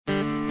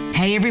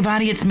Hey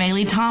everybody, it's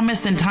Maylee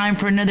Thomas and time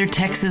for another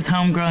Texas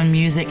Homegrown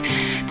Music.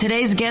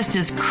 Today's guest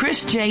is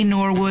Chris J.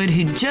 Norwood,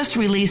 who just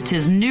released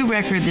his new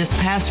record this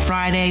past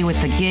Friday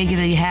with the gig that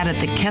he had at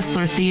the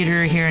Kessler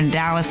Theater here in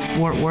Dallas,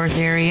 Fort Worth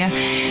area.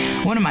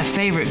 One of my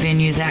favorite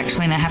venues,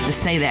 actually, and I have to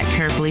say that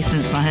carefully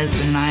since my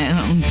husband and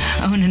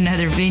I own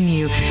another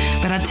venue.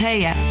 But I tell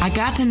you, I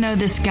got to know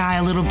this guy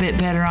a little bit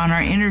better on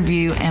our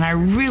interview, and I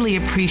really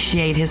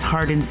appreciate his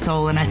heart and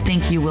soul, and I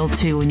think you will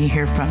too when you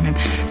hear from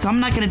him. So I'm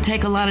not going to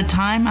take a lot of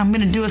time. I'm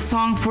going to do a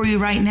song for you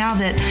right now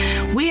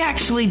that we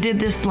actually did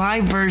this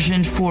live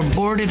version for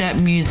Boarded Up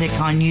Music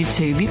on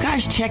YouTube. You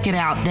guys check it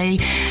out. They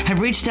have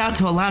reached out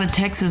to a lot of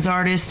Texas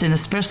artists, and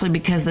especially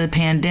because of the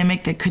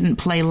pandemic, they couldn't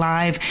play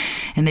live,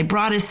 and they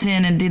brought us in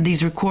and did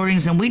these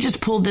recordings, and we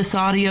just pulled this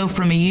audio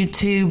from a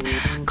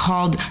YouTube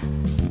called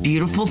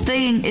Beautiful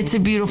Thing. It's a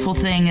beautiful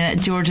thing that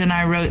George and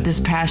I wrote this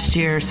past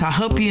year. So I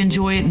hope you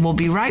enjoy it, and we'll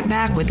be right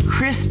back with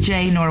Chris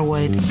J.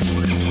 Norwood.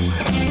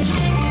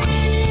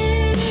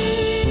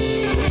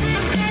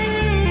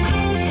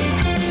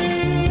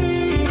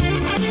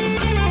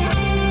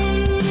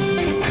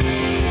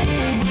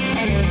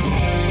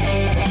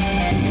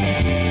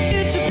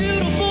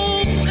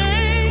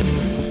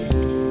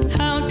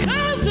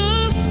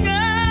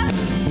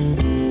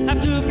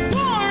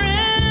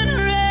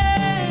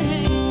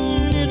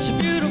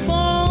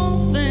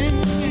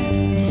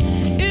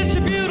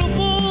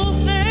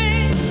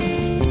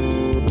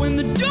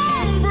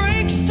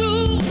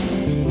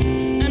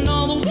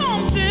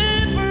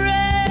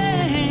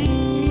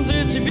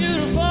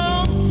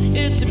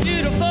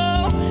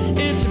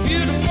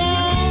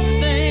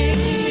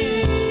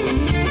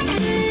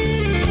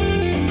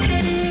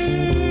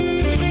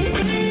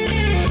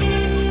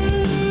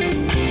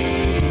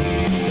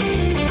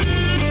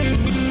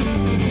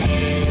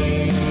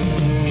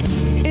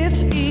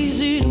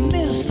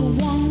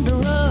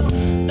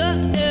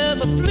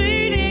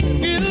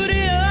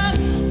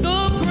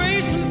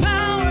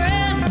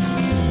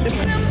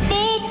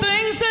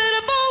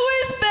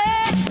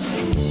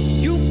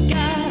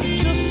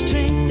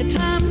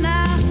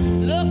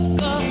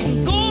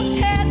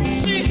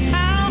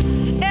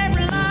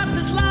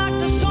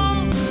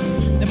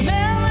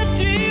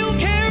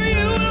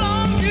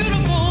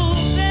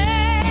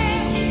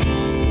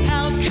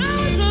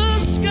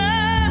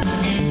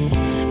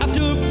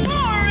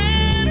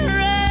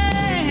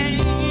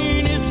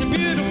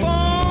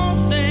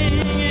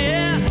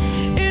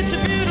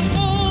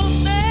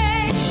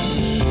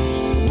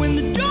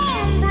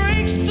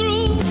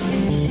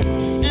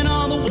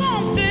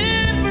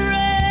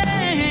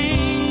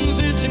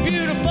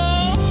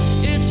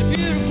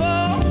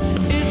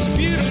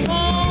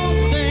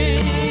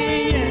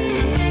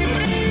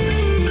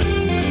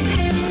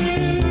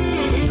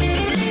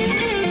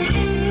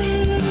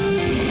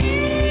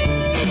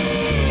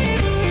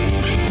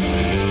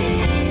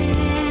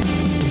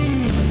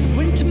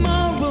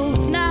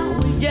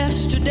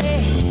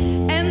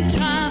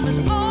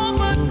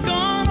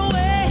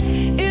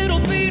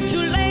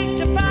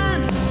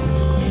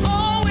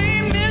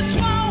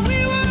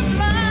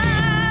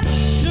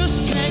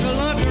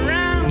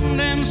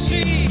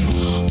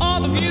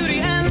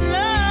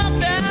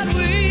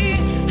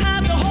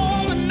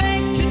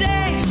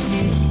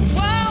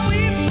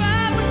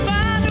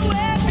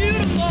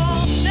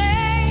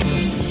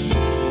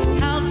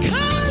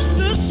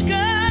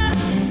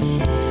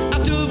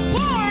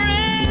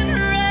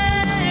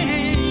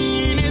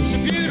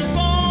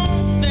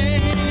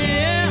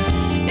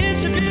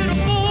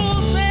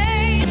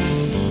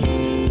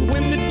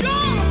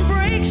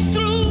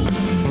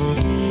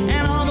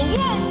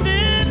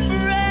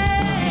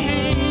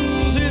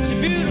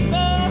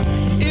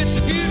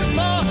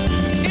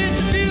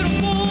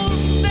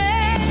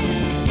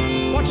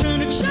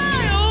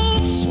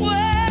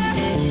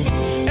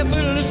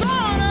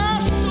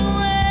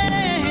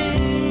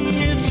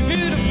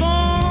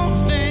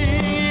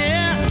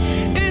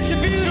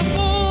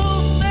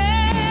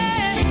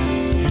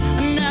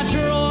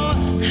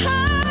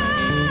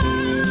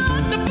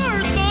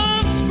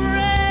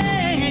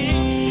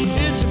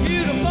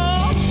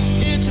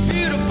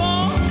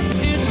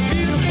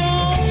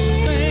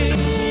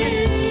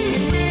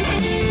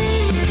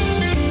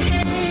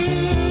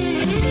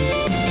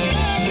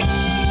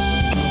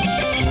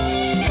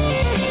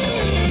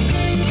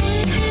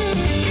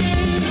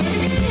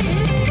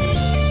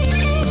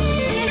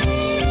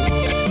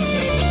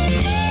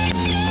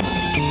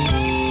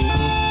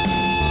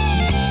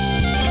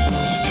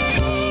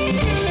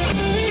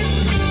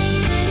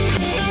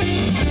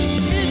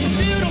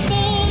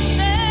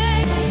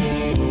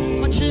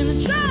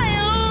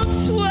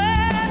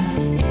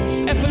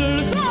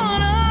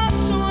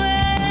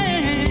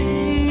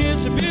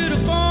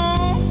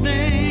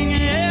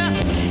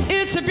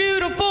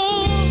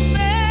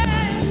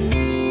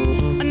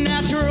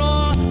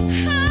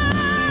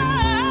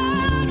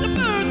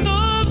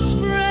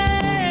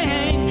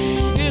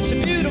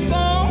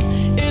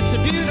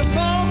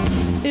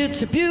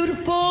 It's a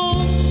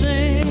beautiful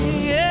thing,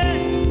 yeah.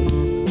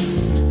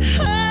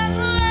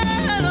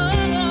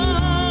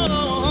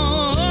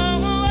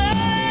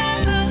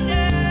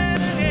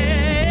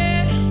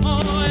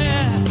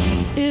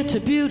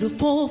 It's a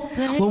beautiful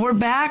thing. Well, we're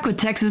back with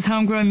Texas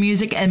Homegrown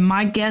Music, and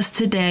my guest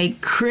today,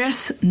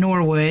 Chris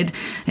Norwood.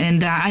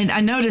 And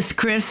I noticed,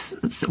 Chris,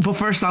 well,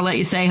 first I'll let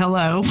you say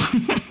hello.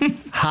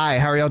 Hi,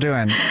 how are y'all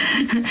doing?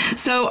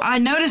 So I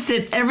noticed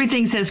that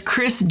everything says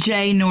Chris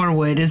J.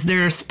 Norwood. Is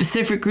there a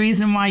specific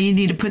reason why you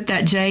need to put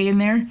that J in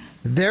there?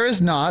 There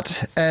is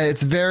not.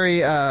 It's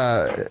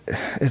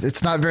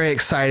not very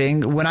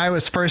exciting. When I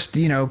was first,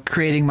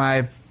 creating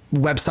my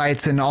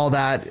websites and all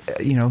that,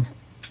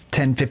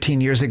 10,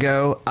 15 years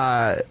ago,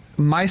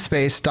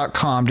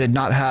 MySpace.com did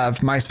not have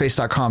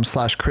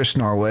MySpace.com/Chris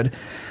Norwood.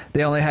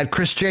 They only had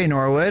Chris J.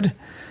 Norwood.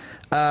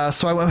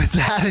 So I went with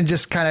that and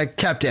just kind of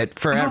kept it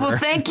forever. Well,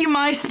 thank you,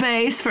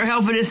 MySpace, for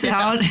helping us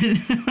out. I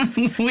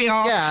think we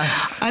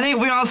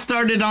all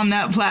started on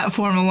that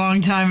platform a long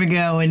time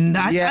ago. And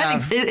I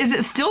think, is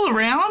it still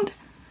around?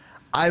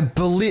 I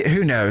believe,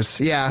 who knows?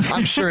 Yeah,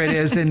 I'm sure it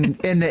is in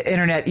the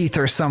internet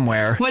ether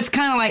somewhere. Well, it's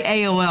kind of like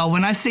AOL.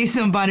 When I see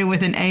somebody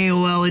with an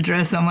AOL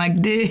address, I'm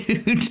like, dude,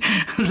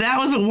 that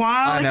was a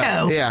while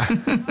ago. Yeah,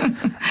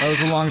 that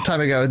was a long time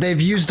ago. They've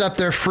used up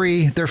their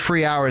free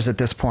hours at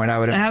this point, I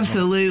would imagine.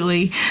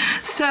 Absolutely.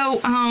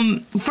 So,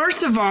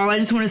 first of all, I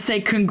just want to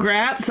say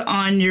congrats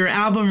on your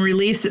album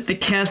release at the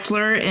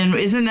Kessler. And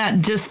isn't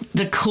that just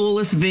the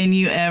coolest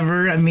venue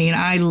ever? I mean,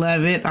 I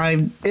love it.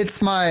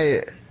 It's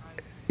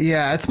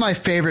my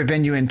favorite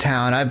venue in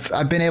town.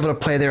 I've been able to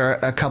play there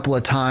a handful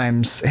of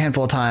times,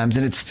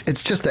 and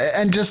it's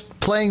just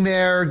playing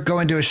there,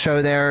 going to a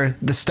show there,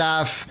 the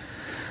staff,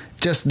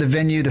 just the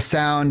venue, the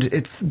sound,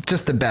 it's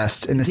just the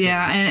best in the city.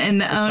 Yeah,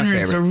 and the owner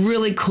is a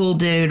really cool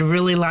dude.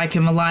 Really like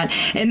him a lot.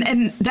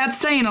 And that's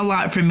saying a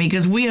lot for me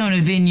because we own a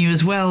venue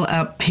as well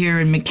up here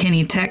in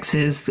McKinney,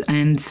 Texas.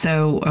 And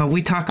so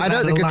we talk about it a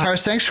lot. I know, the Guitar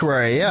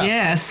Sanctuary, yeah.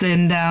 Yes,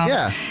 and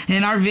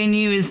our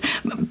venue is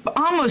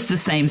almost the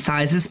same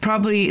size.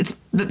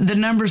 The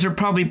numbers are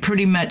probably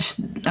pretty much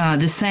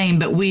the same,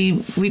 but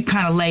we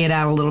kind of lay it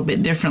out a little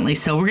bit differently.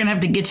 So we're gonna have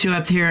to get you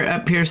up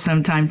here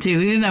sometime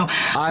too. Even though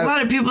a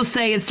lot of people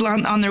say it's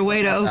on their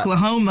way to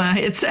Oklahoma,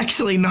 it's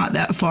actually not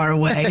that far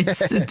away.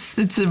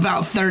 It's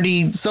about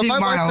 32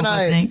 miles,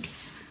 I think.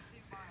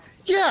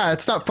 Yeah,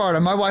 it's not far.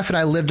 My wife and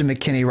I lived in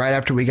McKinney right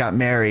after we got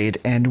married,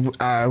 and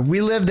we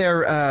lived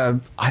there.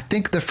 I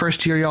think the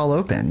first year y'all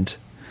opened.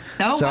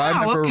 Oh, so wow, I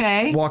remember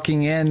okay.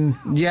 walking in.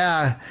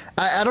 Yeah,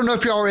 I don't know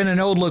if y'all were in an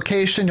old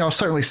location. Y'all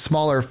certainly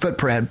smaller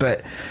footprint,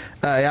 but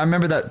I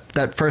remember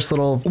that first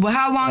little. Well,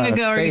 how long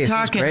ago are you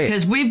talking?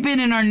 Because we've been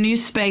in our new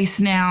space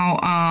now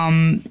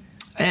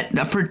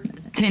for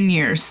 10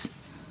 years.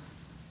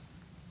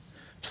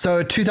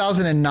 So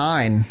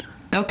 2009.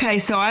 Okay,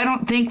 so I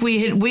don't think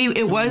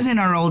it was in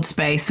our old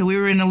space. So we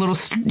were in a little,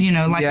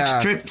 a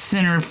strip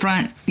center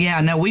front.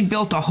 Yeah, no, we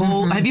built a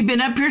whole. Have you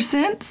been up here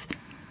since?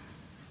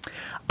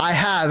 I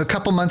have a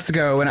couple months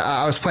ago when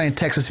I was playing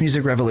Texas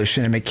Music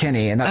Revolution in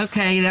McKinney, and that's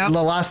the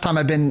last time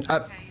I've been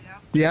up.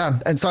 Yeah,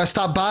 and so I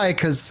stopped by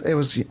because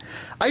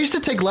I used to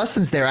take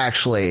lessons there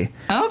actually.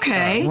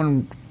 Okay.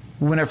 When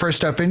it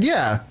first opened,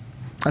 yeah.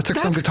 I took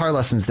some guitar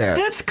lessons there.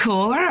 That's cool.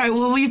 All right.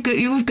 Well, we've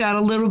got a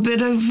little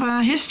bit of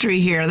history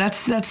here.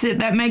 That's it.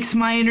 That makes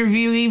my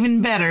interview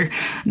even better,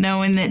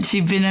 knowing that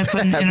you've been up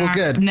in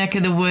our neck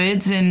of the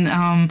woods. And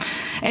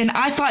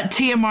I thought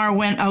TMR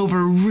went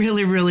over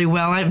really, really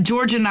well.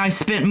 George and I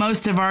spent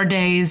most of our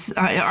days,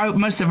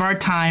 most of our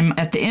time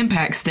at the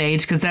Impact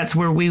stage because that's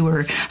where we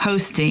were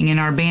hosting and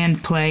our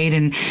band played,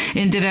 and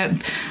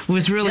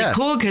was really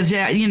cool because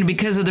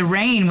because of the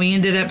rain, we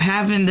ended up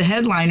having the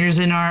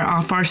headliners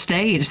off our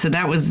stage. So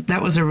that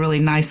was a really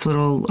nice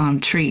little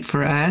treat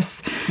for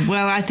us.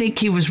 Well, I think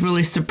he was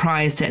really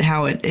surprised at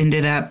how it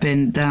ended up,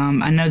 and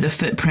I know the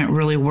footprint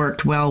really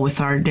worked well with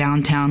our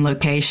downtown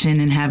location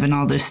and having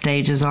all those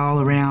stages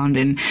all around.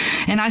 And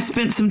I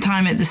spent some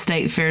time at the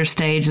State Fair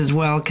stage as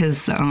well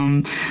because there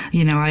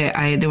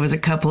was a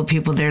couple of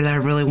people there that I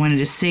really wanted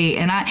to see,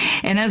 and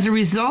as a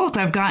result,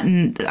 I've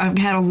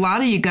had a lot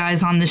of you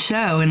guys on the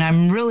show, and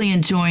I'm really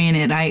enjoying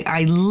it.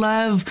 I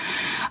love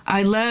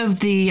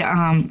the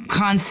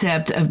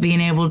concept of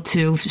being able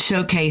to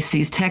showcase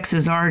these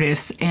Texas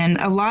artists, and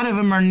a lot of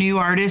them are new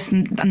artists.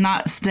 I'm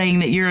not saying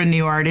that you're a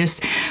new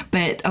artist,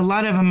 but a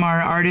lot of them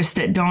are artists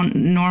that don't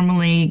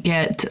normally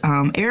get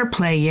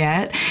airplay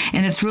yet,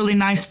 and it's really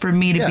nice for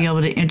me to be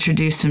able to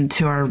introduce them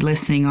to our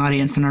listening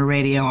audience and our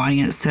radio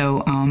audience.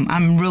 So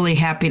I'm really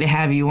happy to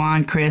have you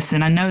on, Chris,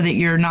 and I know that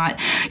you're not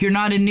a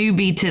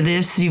newbie to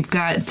this. You've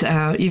got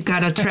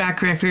a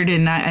track record,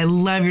 and I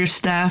love your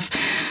stuff.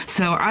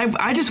 So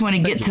I just want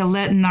to get to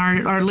letting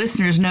our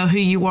listeners know who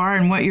you are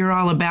and what you're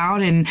all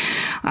about. And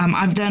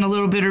I've done a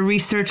little bit of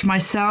research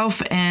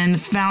myself and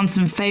found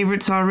some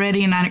favorites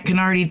already, and I can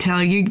already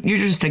tell you're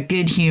just a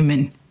good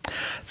human.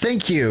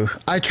 Thank you.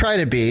 I try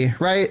to be,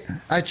 right?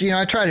 I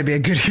try to be a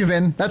good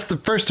human. That's the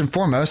first and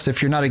foremost.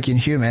 If you're not a good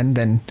human,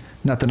 then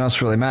nothing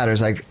else really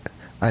matters,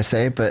 I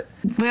say. But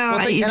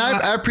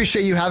I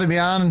appreciate you having me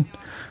on.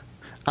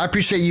 I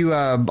appreciate you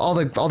all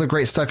the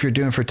great stuff you're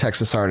doing for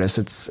Texas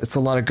artists. It's a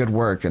lot of good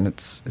work, and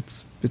it's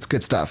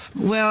good stuff.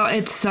 Well,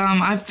 it's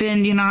I've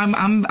been,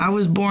 I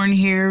was born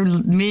here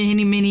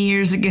many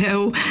years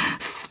ago.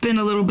 Spent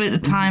a little bit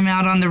of time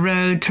out on the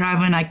road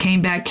traveling. I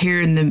came back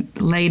here in the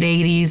late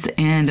 80s,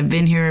 and I've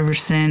been here ever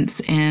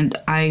since. And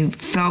I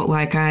felt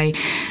like I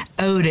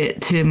owed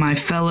it to my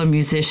fellow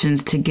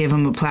musicians to give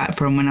them a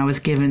platform when I was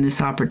given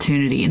this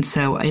opportunity. And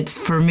so it's,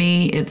 for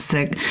me, it's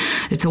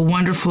a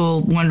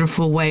wonderful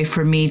way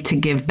for me to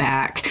give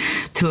back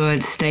to a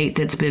state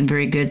that's been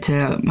very good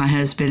to my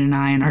husband and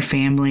I and our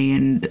family.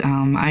 And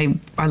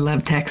I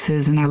love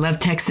Texas, and I love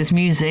Texas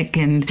music.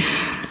 And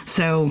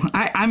so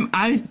I'm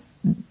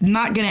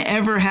not going to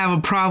ever have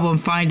a problem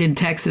finding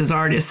Texas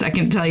artists. I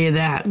can tell you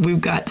that. We've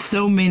got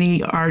so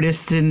many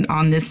artists in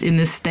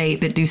this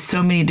state that do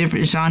so many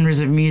different genres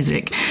of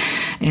music,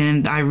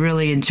 and I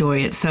really enjoy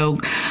it. So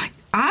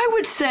I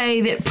would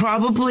say that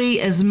probably,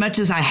 as much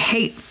as I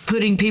hate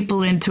putting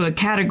people into a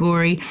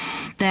category,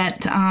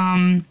 that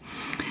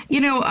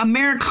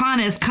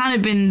Americana has kind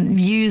of been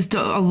used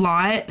a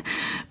lot,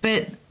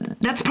 but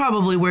that's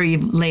probably where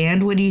you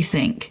land. What do you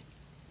think?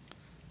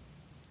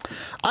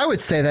 I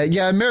would say that,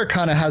 yeah,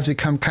 Americana has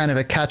become kind of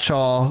a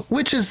catch-all,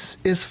 which is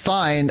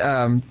fine.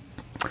 I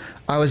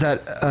was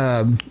at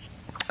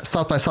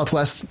South by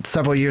Southwest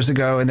several years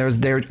ago, and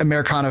their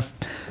Americana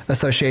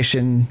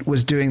Association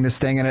was doing this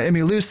thing, and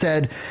Emmylou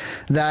said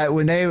that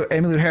when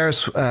Emmylou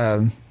Harris,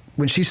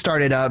 when she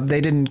started up, they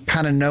didn't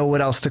kind of know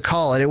what else to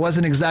call it. It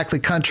wasn't exactly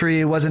country,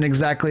 it wasn't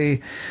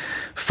exactly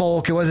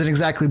folk, it wasn't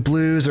exactly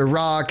blues or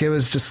rock. It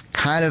was just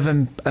kind of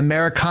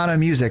Americana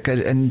music,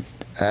 and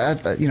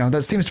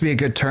that seems to be a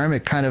good term.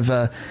 It kind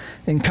of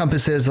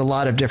encompasses a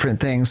lot of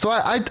different things. So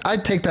I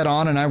take that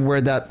on, and I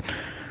wear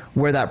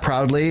that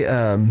proudly.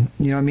 It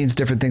means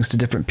different things to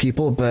different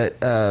people.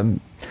 But,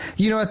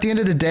 at the end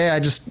of the day, I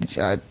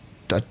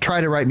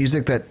try to write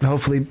music that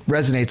hopefully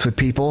resonates with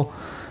people.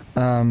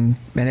 And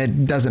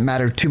it doesn't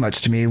matter too much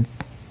to me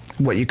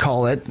what you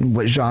call it,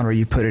 what genre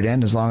you put it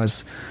in, as long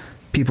as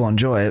people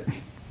enjoy it.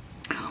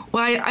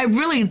 Well, I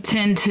really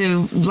tend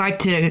to like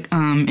to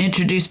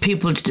introduce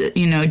people,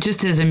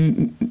 just as a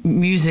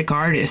music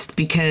artist,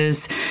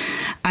 because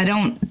I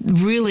don't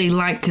really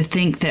like to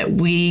think that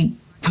we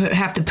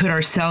have to put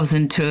ourselves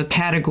into a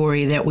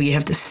category that we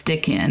have to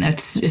stick in.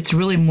 It's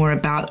really more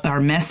about our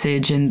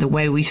message and the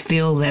way we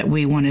feel that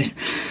we want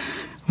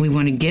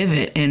to give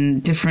it,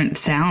 and different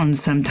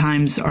sounds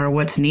sometimes are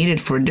what's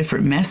needed for a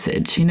different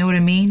message. You know what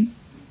I mean?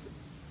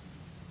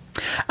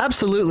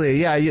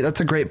 Absolutely. Yeah, that's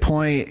a great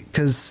point,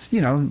 because,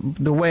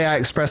 the way I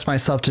express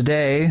myself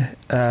today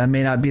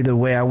may not be the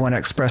way I want to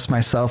express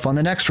myself on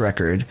the next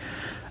record.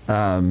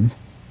 So,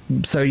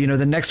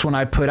 the next one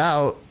I put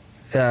out,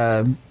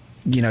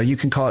 you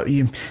can call it,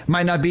 you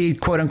might not be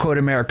quote unquote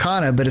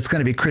Americana, but it's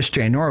going to be Chris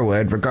J.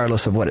 Norwood,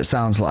 regardless of what it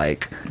sounds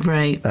like.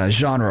 Right.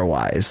 Genre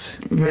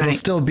wise. Right. It'll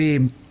still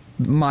be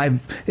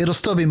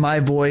my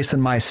voice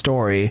and my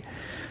story.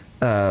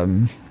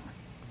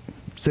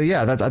 So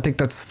yeah, I think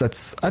that's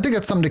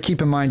something to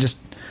keep in mind. Just,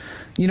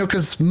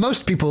 because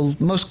most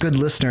good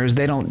listeners,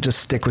 they don't just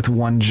stick with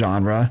one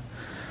genre.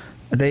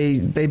 They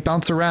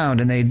bounce around,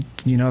 and they,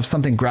 if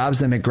something grabs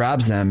them, it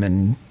grabs them,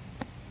 and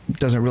it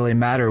doesn't really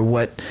matter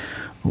what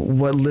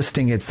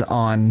listing it's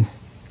on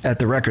at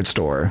the record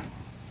store.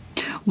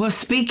 Well,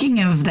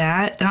 speaking of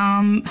that,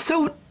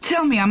 so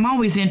tell me, I'm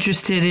always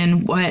interested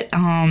in what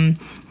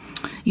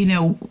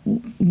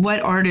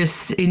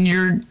artists in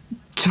your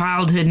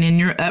childhood and in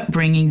your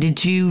upbringing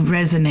did you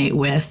resonate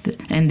with,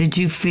 and did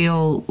you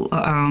feel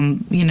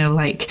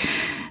like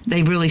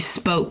they really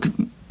spoke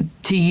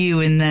to you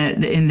in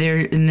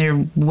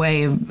their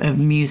way of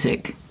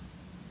music?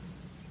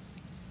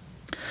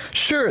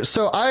 Sure.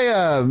 So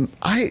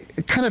I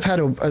kind of had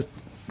a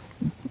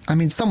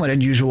somewhat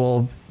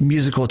unusual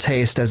musical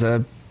taste as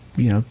a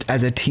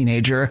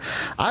teenager.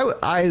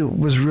 I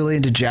was really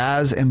into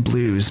jazz and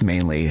blues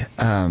mainly.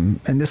 And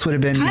this would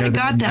have been, kind of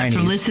got that 90s.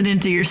 From listening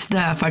to your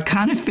stuff. I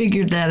kind of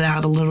figured that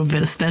out a little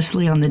bit,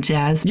 especially on the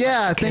jazz.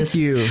 Yeah. Thank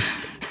you.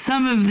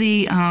 Some of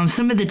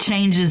the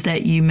changes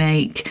that you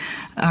make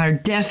are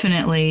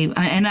definitely,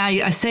 and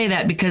I say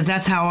that because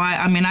that's how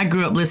I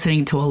grew up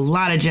listening to a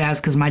lot of jazz,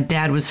 because my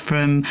dad was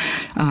from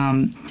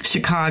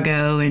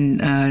Chicago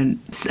and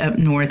up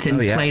north, and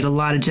played a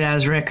lot of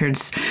jazz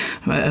records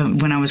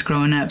when I was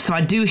growing up. So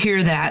I do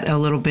hear that a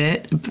little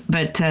bit,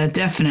 but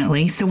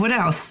definitely. So what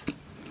else?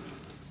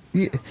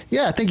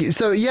 Yeah, thank you.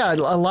 So yeah, a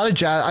lot of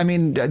jazz.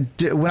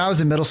 When I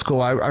was in middle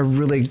school, I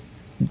really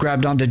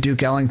grabbed onto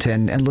Duke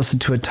Ellington and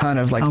listened to a ton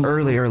of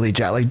early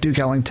jazz, like Duke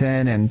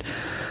Ellington, and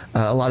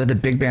a lot of the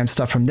big band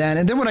stuff from then.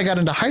 And then when I got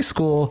into high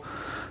school,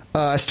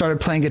 I started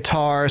playing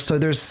guitar. So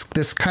there's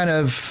this kind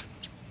of,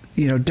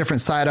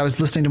 different side. I was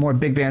listening to more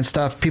big band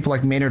stuff, people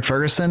like Maynard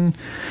Ferguson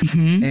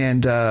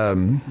and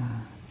Don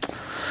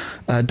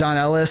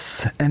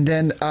Ellis. And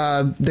then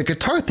the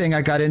guitar thing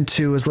I got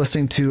into was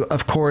listening to,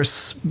 of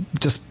course,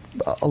 just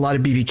a lot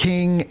of B.B.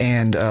 King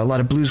and a lot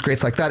of blues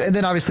greats like that. And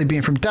then obviously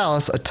being from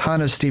Dallas, a ton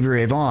of Stevie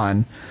Ray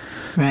Vaughan.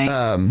 Right.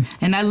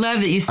 And I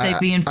love that you say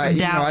being from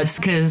Dallas,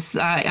 because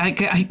I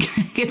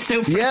get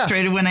so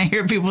frustrated when I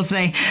hear people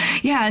say,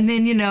 yeah, and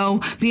then,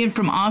 being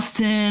from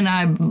Austin,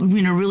 I,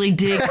 really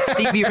dig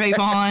Stevie Ray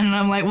Vaughan. And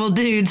I'm like, well,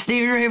 dude,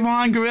 Stevie Ray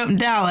Vaughan grew up in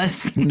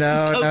Dallas.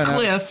 No.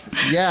 Cliff.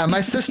 Yeah,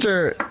 my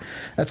sister,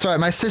 that's right.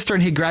 My sister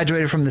and he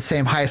graduated from the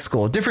same high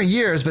school. Different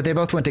years, but they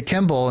both went to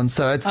Kimball. And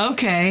so it's...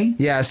 Okay.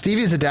 Yeah,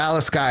 Stevie's a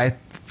Dallas guy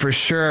for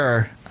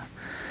sure.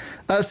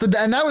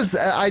 And that was,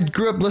 I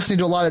grew up listening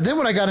to a lot of, then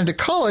when I got into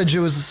college, it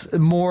was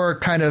more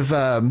kind of,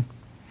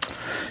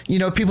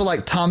 people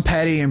like Tom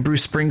Petty and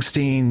Bruce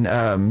Springsteen.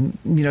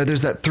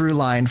 There's that through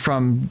line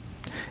from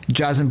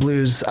jazz and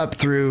blues up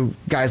through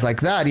guys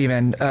like that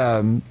even.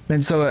 And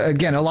so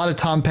again, a lot of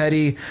Tom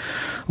Petty,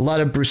 a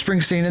lot of Bruce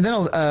Springsteen, and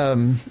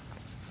then,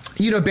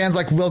 bands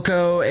like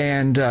Wilco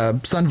and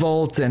Sun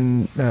Volt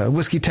and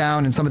Whiskey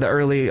Town and some of the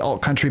early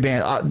alt country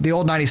bands, the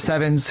old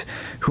 97s,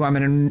 who I'm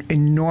an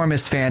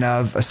enormous fan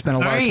of. I spent a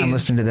lot of time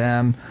listening to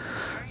them.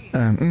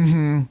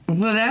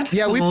 Well, that's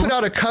cool. We put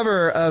out a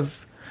cover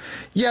of.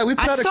 Yeah, we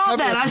put out a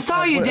cover. I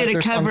saw you did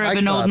a cover of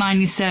an old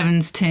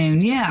 97s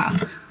tune. Yeah.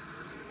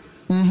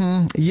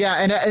 Mm-hmm. Yeah,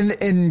 and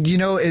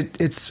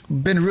it's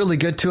been really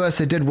good to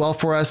us. It did well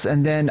for us.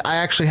 And then I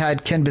actually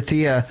had Ken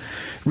Bethia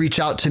reach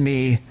out to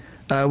me.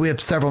 We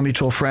have several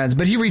mutual friends,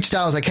 but he reached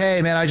out. I was like,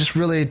 hey, man, I just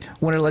really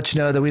wanted to let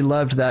you know that we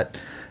loved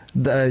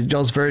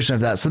Joel's version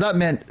of that. So that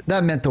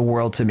meant the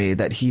world to me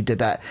that he did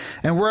that.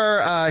 And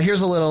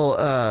here's a little,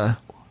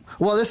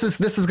 this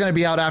is going to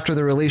be out after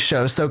the release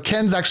show. So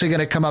Ken's actually going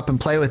to come up and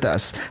play with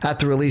us at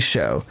the release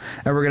show,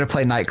 and we're going to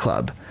play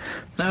Nightclub.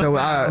 So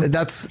wow.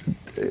 That's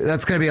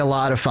going to be a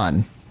lot of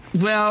fun.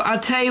 Well, I'll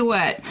tell you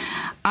what.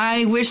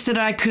 I wish that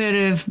I could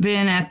have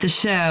been at the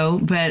show,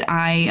 but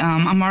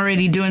I'm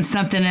already doing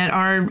something at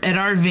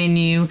our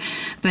venue.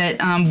 But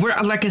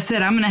like I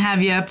said, I'm going to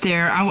have you up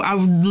there. I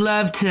would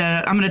love to.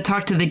 I'm going to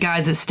talk to the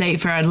guys at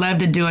State Fair. I'd love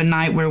to do a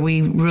night where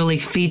we really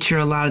feature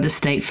a lot of the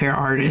State Fair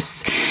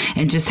artists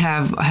and just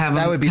have that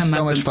them would be come so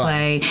up much and fun.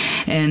 play.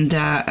 And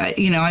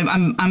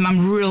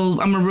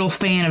I'm a real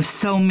fan of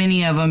so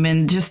many of them,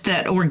 and just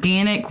that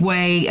organic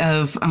way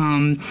of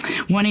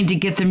wanting to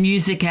get the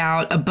music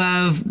out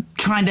above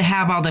trying to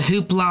have all the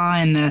hoopla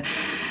and the,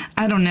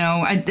 I don't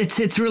know.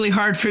 It's really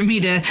hard for me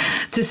to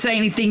say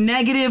anything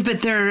negative,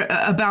 but they're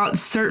about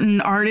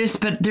certain artists.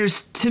 But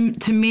there's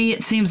to me,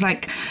 it seems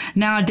like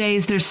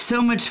nowadays there's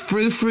so much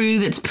frou-frou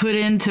that's put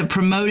into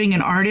promoting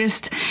an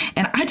artist,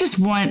 and I just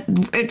want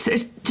it's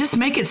just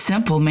make it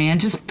simple, man.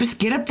 Just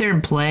get up there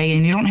and play,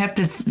 and you don't have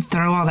to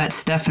throw all that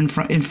stuff in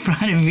front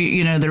of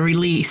you, the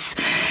release.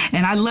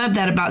 And I love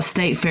that about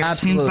State Fair.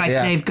 Absolutely, it seems like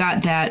they've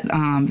got that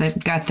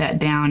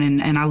down,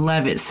 and I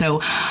love it.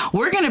 So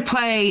we're gonna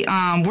play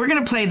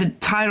the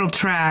title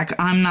track,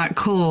 I'm Not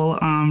Cool,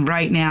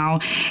 right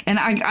now. And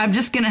I'm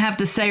just gonna have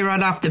to say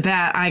right off the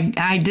bat,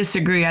 I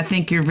disagree. I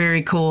think you're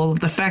very cool.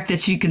 The fact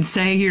that you can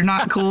say you're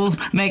not cool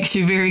makes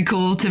you very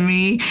cool to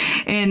me.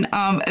 And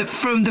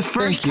from the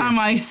first time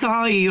I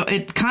saw you,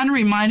 it kind of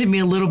reminded me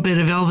a little bit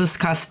of Elvis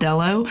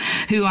Costello,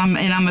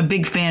 I'm a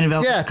big fan of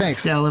Elvis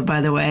Costello,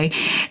 by the way.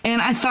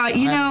 And I thought,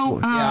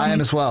 I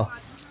am as well.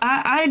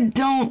 I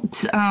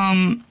don't.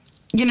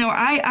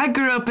 I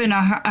grew up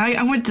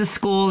I went to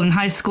school in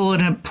high school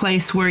in a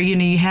place where,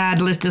 you had,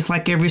 just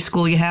like every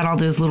school, you had all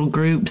those little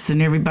groups,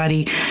 and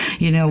everybody,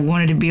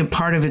 wanted to be a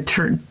part of a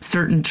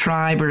certain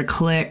tribe or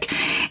clique.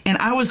 And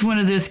I was one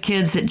of those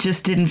kids that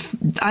just didn't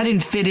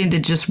fit into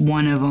just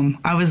one of them.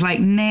 I was like,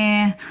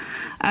 nah,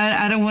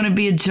 I don't want to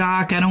be a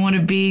jock. I don't want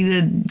to be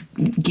the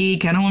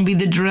geek. I don't want to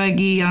be the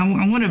druggie.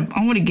 I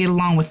want to get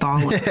along with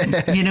all of them.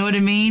 You know what I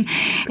mean?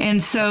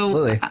 And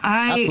so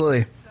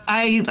Absolutely.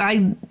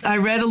 I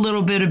read a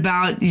little bit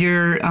about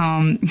your,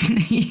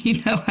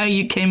 how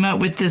you came up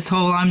with this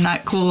whole I'm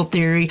not cool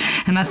theory.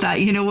 And I thought,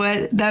 you know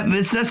what,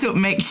 that's what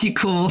makes you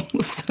cool.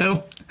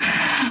 So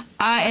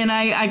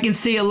I can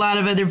see a lot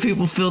of other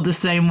people feel the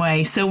same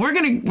way. So we're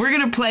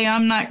gonna play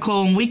I'm Not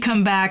Cool. When we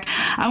come back,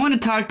 I want to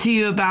talk to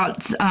you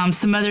about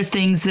some other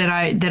things that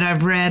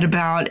I've read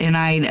about, and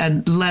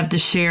I'd love to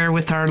share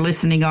with our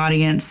listening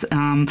audience,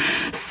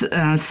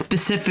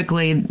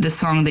 specifically the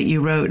song that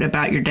you wrote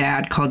about your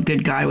dad called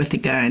Good Guy with a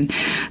Gun.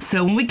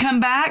 So when we come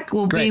back,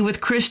 we'll be with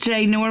Chris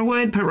J.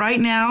 Norwood. But right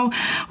now,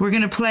 we're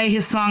going to play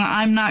his song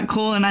I'm Not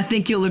Cool, and I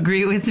think you'll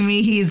agree with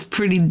me. He's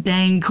pretty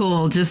dang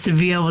cool just to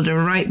be able to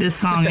write this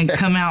song and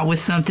come out with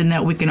something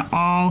that we can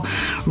all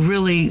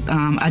really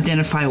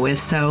identify with.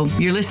 So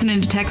you're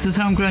listening to Texas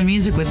Homegrown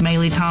Music with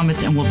Maylee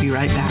Thomas, and we'll be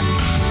right back.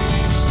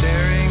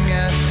 Staring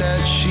at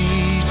that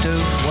sheet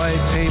of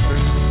white paper,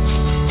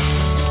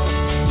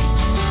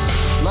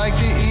 like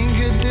the ink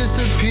had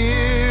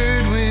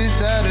disappeared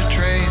without a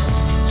trace.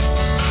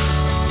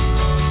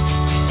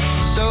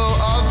 So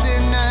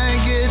often I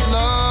get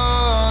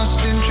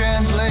lost in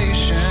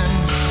translation.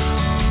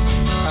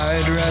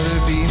 I'd rather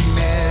be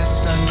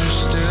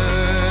misunderstood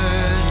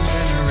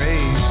than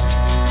erased.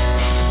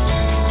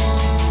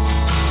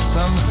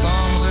 Some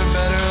songs are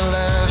better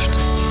left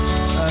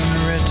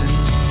unwritten,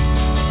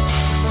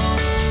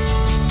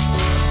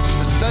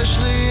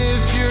 especially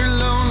if you're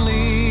low.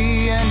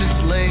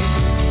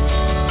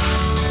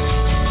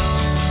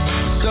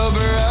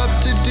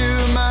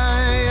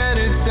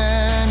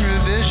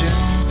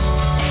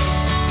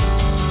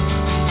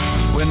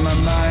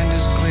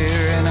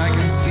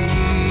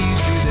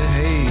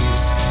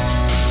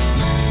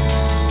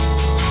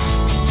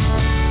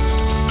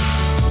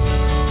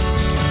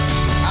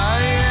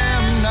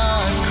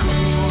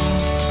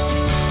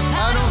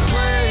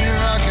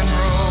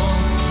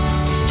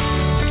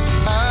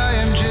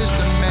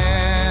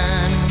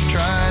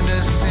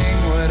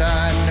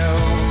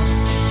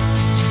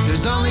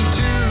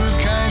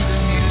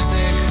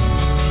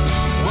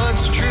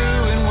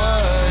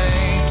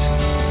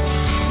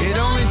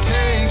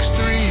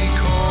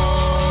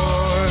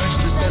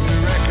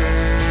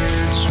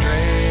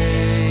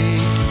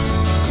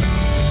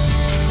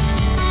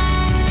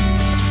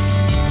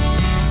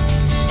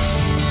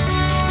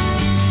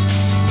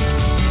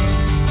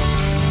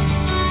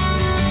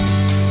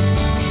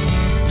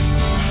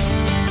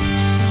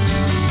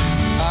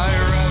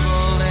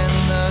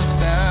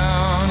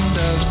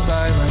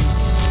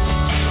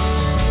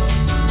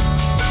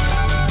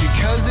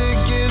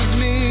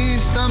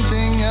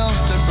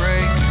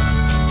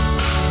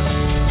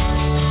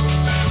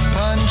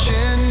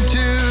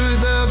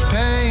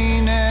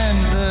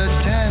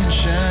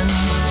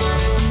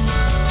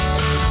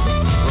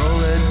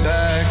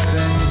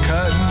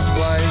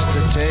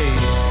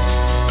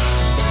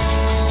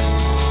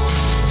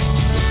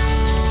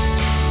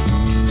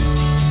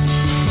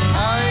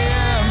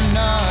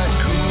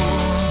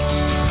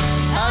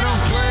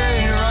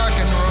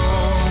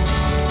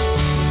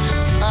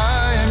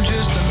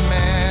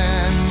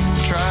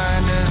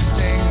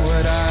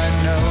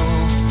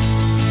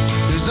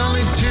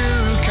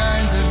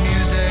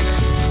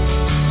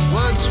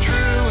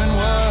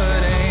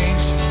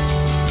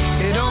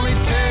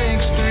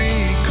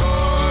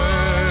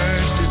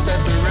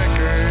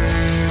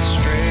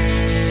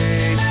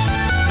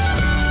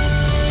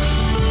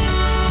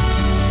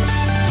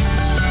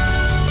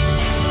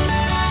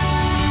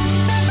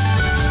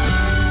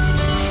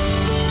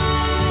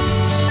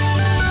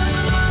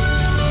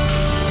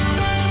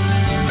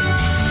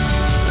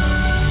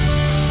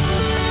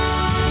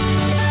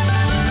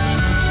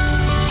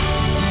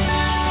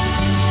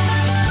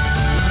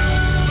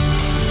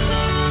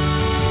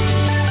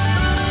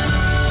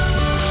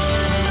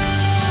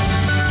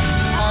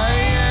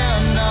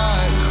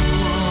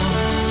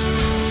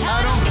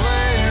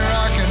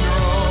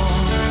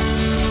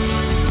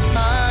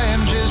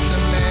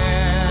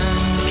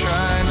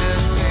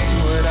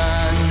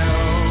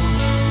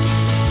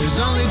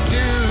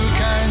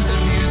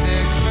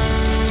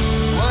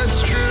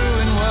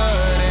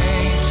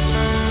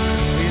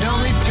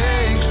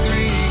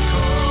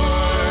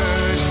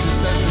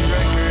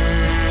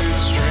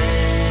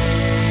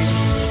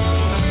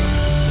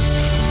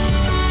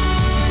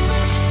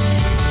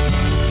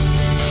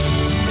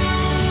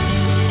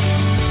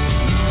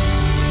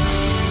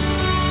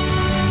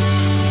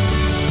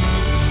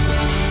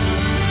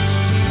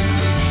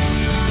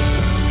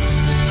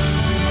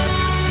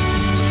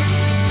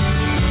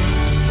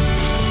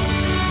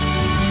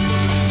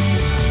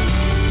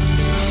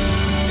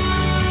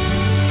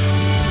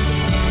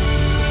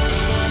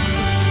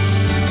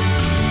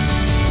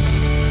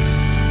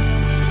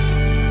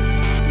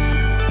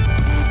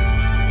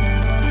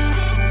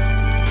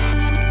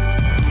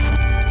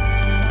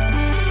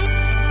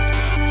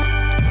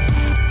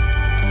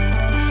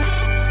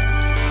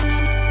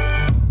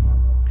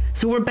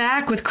 So we're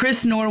back with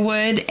Chris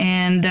Norwood,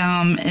 and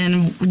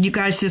you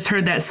guys just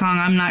heard that song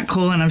 "I'm Not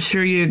Cool," and I'm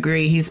sure you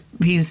agree. He's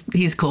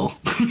cool.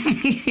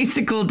 He's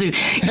a cool dude.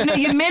 You know,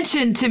 you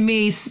mentioned to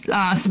me,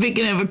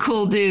 speaking of a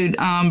cool dude,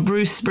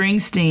 Bruce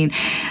Springsteen.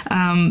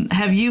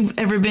 Have you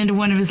ever been to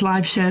one of his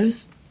live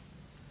shows?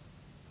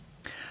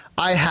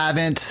 I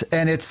haven't,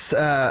 and it's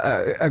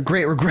a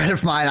great regret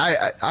of mine.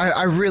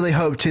 I really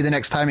hope to the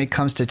next time he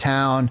comes to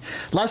town.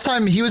 Last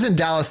time he was in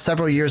Dallas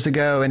several years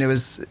ago, and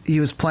he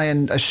was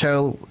playing a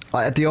show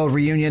at the old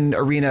Reunion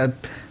Arena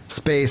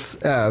space.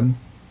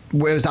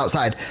 Where it was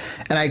outside,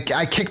 and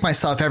I kick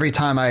myself every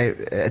time I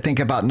think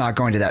about not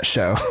going to that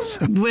show.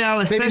 So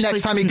well, maybe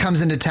next time he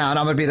comes into town,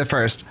 I'm gonna be the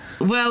first.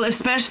 Well,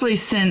 especially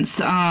since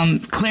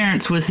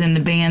Clarence was in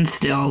the band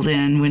still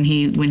then when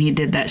he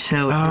did that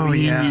show at the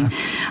Reunion.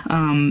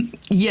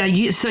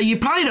 So you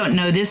probably don't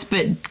know this,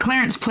 but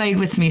Clarence played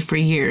with me for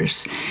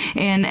years,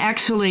 and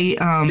actually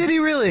did he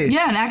really?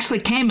 Yeah, and actually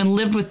came and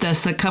lived with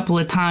us a couple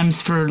of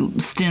times for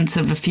stints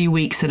of a few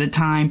weeks at a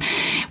time.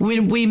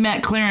 When we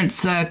met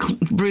Clarence,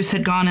 Bruce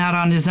had gone out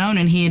on his own,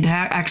 and he had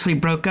actually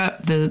broke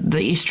up the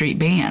E Street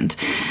Band.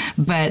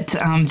 But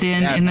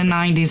then in the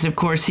 90s, of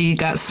course, he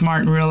got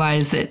smart and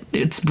realized that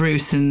it's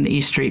Bruce and the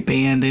E Street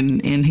Band,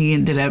 and he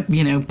ended up,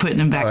 putting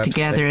them back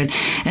together.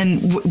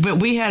 But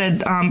we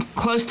had a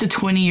close to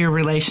 20-year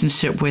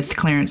relationship with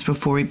Clarence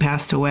before he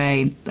passed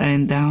away,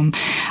 and I'm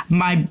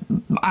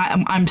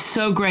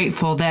so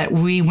grateful that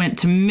we went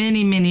to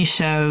many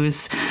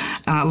shows,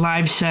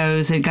 live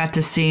shows, and got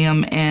to see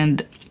him.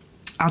 And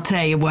I'll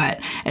tell you what,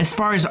 as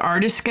far as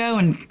artists go,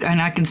 and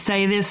I can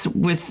say this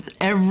with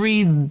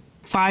every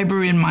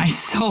fiber in my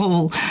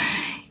soul,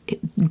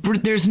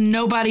 there's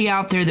nobody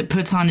out there that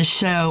puts on a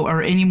show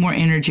or any more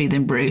energy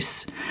than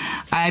Bruce.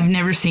 I've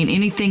never seen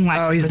anything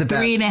like he's the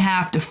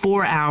 3.5 to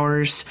 4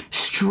 hours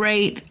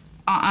straight.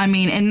 I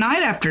mean, and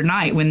night after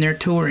night when they're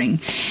touring,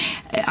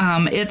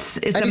 it's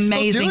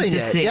amazing to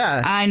see.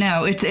 Yeah. I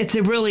know it's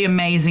really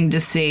amazing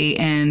to see,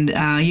 and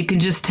you can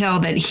just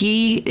tell that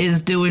he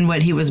is doing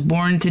what he was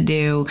born to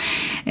do,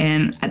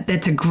 and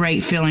that's a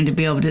great feeling to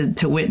be able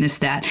to witness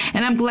that.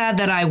 And I'm glad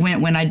that I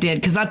went when I did,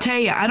 because I'll tell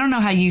you, I don't know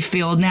how you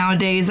feel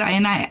nowadays,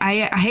 and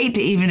I hate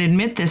to even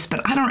admit this,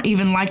 but I don't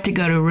even like to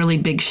go to really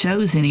big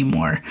shows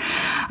anymore.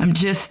 I'm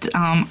just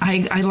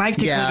I like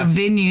to go to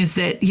venues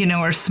that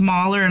are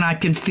smaller, and I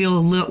can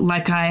feel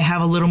like I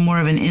have a little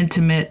more of an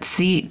intimate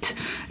seat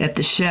at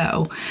the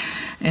show,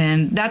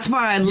 and that's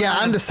why I love. Yeah,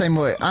 I'm the same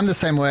way.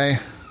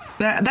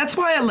 That's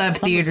why I love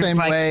theaters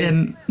like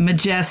the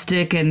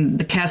Majestic and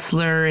the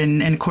Kessler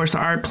and of course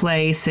Art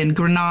Place and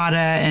Granada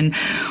and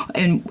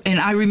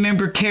I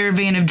remember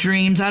Caravan of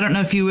Dreams. I don't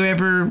know if you were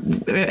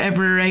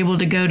ever able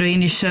to go to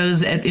any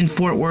shows in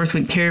Fort Worth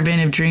when Caravan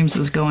of Dreams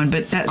was going,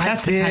 but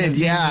that's the kind of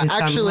venues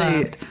actually. I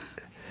loved.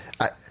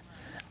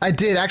 I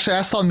did actually.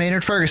 I saw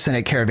Maynard Ferguson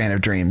at Caravan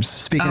of Dreams.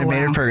 Speaking of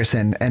Maynard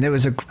Ferguson, and it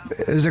was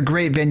a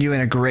great venue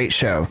and a great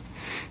show.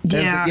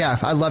 Yeah,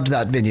 I loved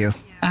that venue.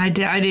 I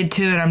did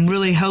too, and I'm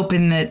really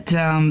hoping that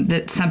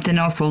that something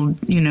else will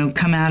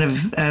come out of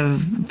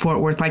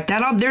Fort Worth like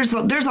that. There's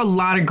a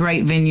lot of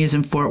great venues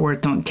in Fort Worth.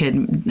 Don't get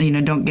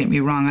me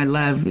wrong. I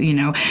love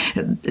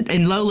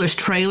and Lola's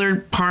Trailer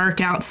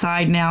Park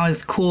outside now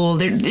is cool.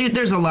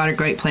 There's a lot of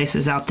great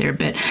places out there,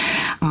 but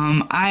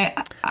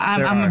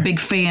I'm a big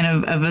fan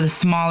of the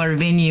smaller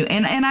venue,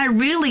 and I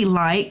really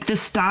like the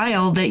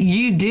style that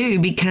you do,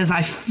 because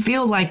I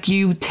feel like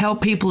you tell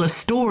people a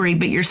story,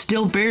 but you're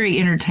still very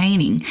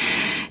entertaining.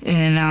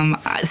 And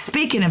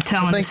speaking of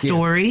telling a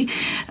story,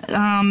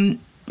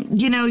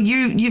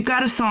 you've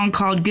got a song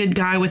called Good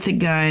Guy with a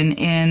Gun,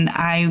 and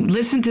I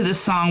listened to the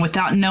song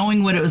without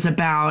knowing what it was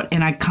about,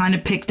 and I kind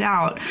of picked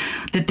out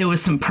that there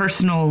was some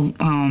personal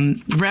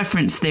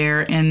reference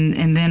there,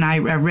 and then I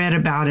read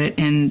about it,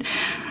 and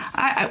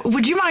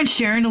would you mind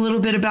sharing a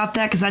little bit about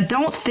that? Because I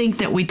don't think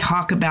that we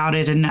talk about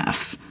it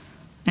enough.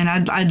 And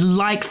I'd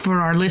like for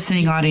our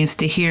listening audience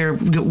to hear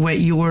what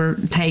your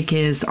take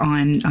is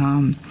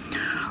on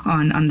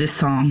this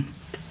song.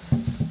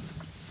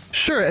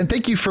 Sure, and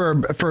thank you for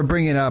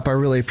bringing it up. I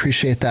really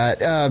appreciate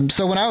that.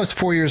 So when I was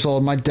 4 years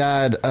old, my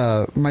dad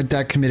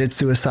committed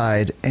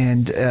suicide,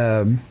 and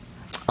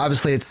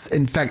obviously it's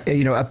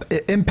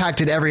it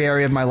impacted every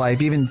area of my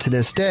life, even to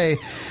this day.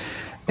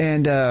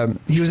 And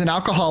he was an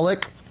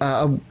alcoholic,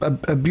 a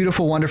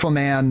beautiful, wonderful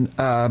man,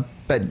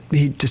 but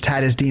he just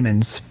had his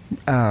demons.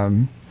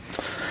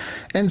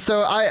 And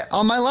so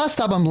on my last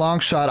album,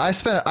 Longshot,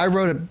 I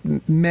wrote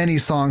many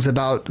songs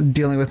about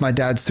dealing with my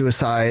dad's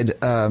suicide,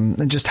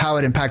 and just how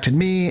it impacted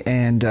me,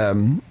 and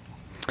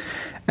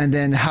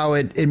then how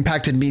it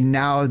impacted me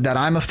now that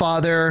I'm a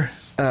father.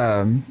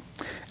 And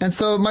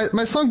so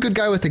my song "Good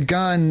Guy with a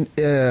Gun,"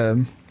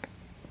 it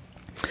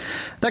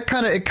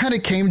kind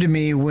of came to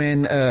me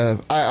when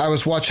I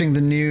was watching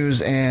the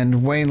news,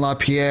 and Wayne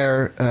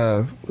LaPierre,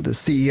 the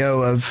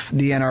CEO of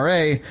the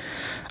NRA,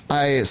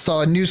 I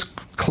saw a news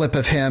clip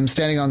of him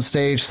standing on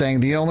stage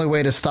saying the only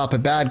way to stop a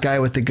bad guy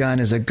with a gun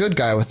is a good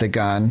guy with a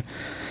gun.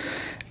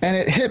 And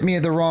it hit me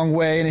the wrong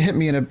way, and it hit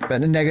me in a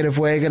negative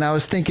way. And I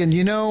was thinking,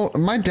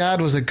 my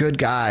dad was a good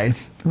guy.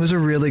 He was a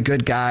really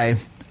good guy.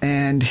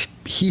 And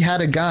he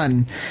had a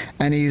gun,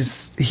 and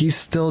he's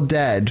still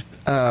dead.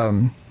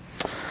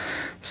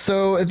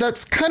 So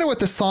that's kind of what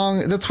the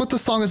song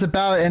is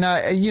about. And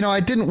I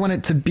didn't want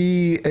it to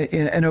be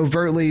an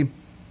overtly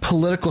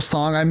political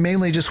song. I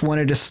mainly just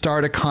wanted to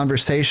start a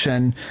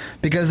conversation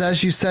because,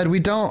 as you said, we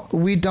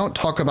don't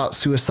talk about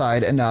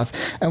suicide enough,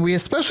 and we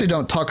especially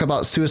don't talk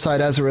about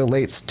suicide as it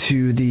relates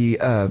to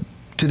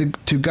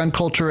to gun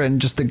culture and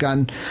just the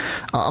gun.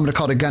 I'm going to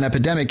call it a gun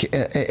epidemic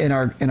in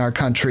our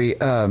country.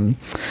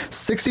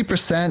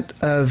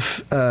 60%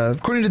 of,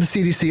 according to the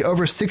CDC,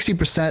 over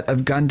 60%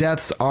 of gun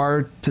deaths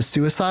are to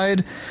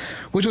suicide,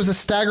 which was a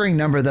staggering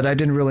number that I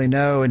didn't really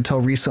know until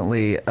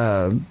recently.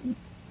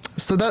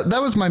 So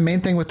that was my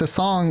main thing with the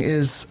song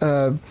is,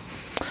 and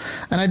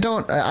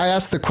I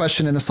asked the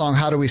question in the song,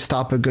 how do we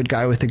stop a good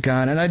guy with a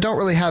gun? And I don't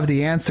really have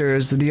the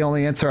answers. The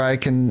only answer I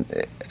can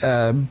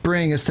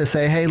bring is to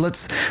say, hey,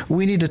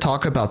 we need to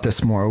talk about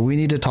this more. We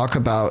need to talk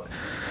about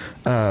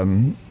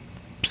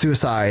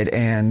suicide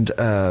and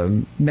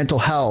mental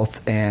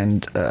health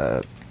and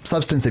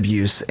substance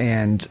abuse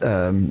and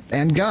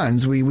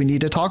guns. We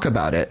need to talk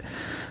about it.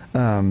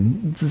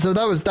 So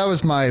that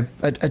was my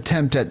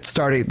attempt at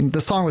starting.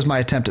 The song was my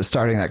attempt at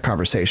starting that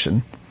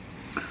conversation.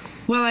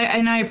 Well,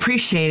 I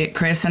appreciate it,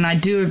 Chris, and I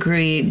do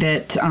agree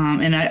that,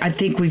 and I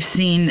think we've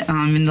seen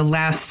in the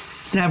last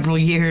several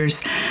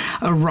years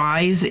a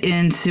rise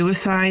in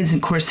suicides.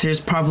 Of course,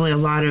 there's probably a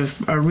lot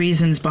of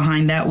reasons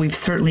behind that. We've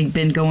certainly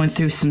been going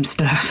through some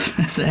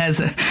stuff as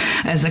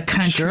a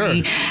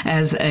country, sure.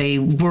 As a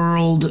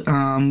world.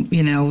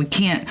 We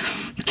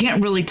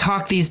can't really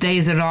talk these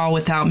days at all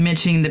without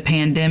mentioning the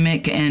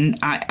pandemic, and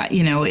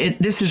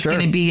this is sure.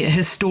 going to be a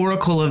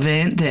historical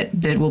event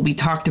that will be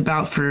talked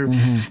about for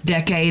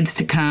decades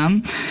to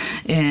come,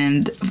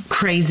 and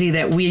crazy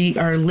that we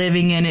are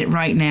living in it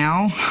right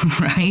now,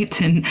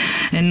 right? And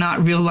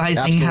not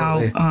realizing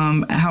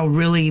Absolutely. how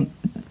really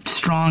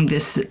strong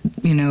this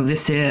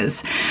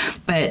is.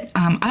 But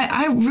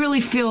I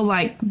really feel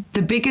like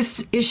the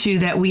biggest issue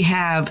that we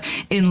have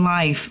in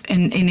life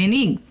and in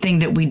anything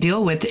that we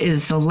deal with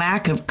is the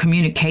lack of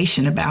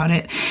communication about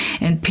it.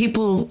 And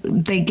people,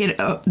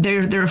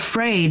 they're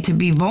afraid to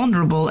be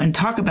vulnerable and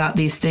talk about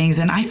these things.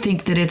 And I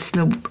think that it's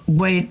the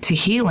way to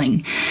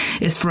healing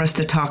is for us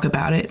to talk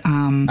about it.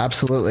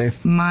 Absolutely.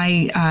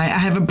 I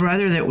have a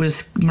brother that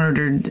was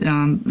murdered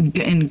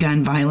in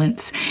gun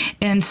violence,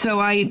 and so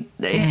I'm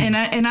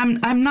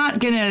not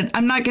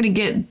gonna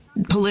get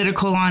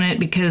political on it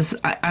because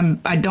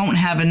I don't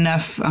have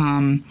enough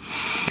I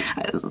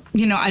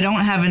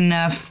don't have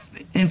enough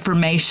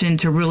information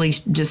to really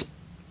just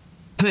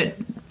put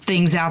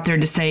things out there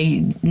to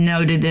say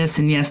no to this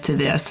and yes to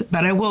this.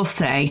 But I will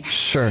say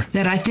sure.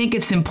 that I think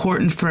it's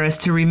important for us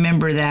to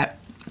remember that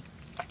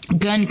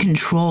gun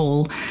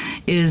control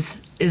is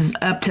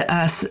up to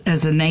us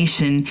as a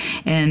nation,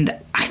 and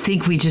I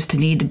think we just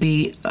need to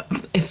be,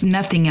 if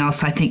nothing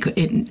else, I think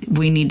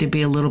we need to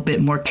be a little bit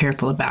more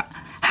careful about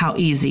how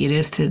easy it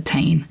is to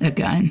attain a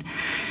gun.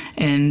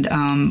 And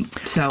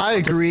so I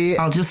agree.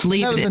 I'll just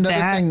leave it at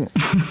that. Thing.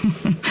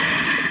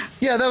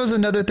 Yeah, that was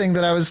another thing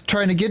that I was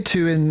trying to get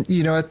to, and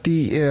at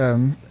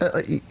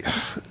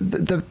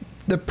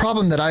the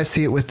problem that I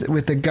see it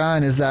with the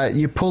gun is that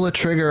you pull a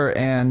trigger,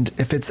 and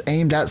if it's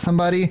aimed at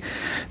somebody,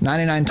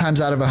 99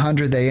 times out of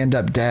 100 they end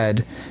up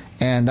dead,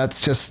 and that's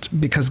just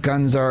because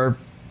guns are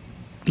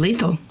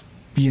lethal.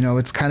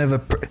 It's kind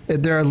of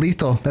they're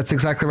lethal. That's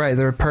exactly right.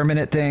 They're a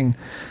permanent thing.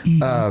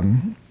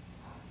 Mm-hmm.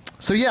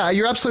 So yeah,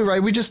 you're absolutely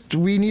right.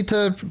 We need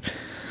to,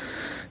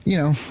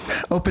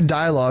 open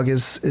dialogue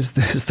is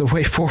the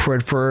way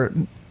forward for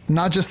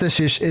not just this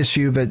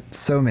issue, but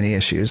so many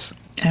issues.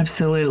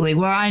 Absolutely.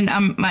 Well,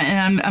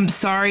 I'm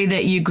sorry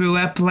that you grew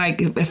up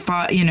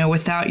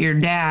without your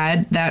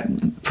dad,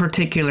 that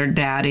particular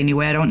dad.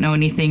 Anyway, I don't know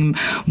anything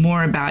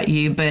more about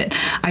you, but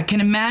I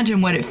can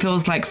imagine what it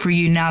feels like for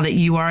you now that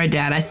you are a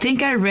dad. I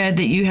think I read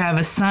that you have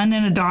a son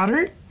and a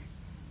daughter.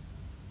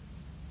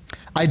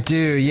 I do,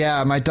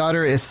 yeah. My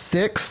daughter is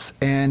 6,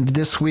 and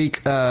this week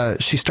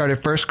she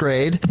started first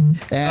grade,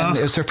 and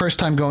It's her first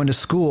time going to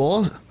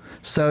school.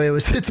 So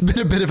it's been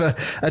a bit of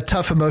a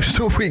tough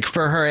emotional week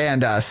for her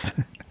and us.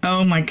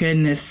 Oh my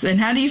goodness. And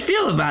how do you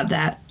feel about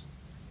that?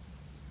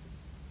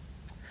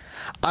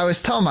 I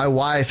was telling my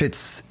wife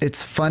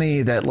it's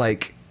funny that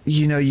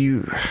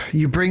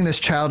you bring this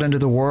child into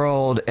the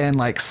world,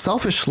 and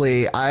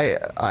selfishly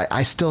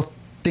I still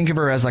think of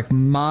her as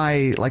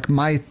my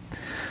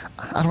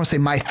I don't want to say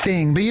my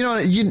thing, but you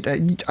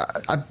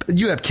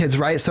have kids,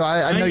 right? So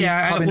I know you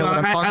probably know what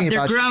I'm talking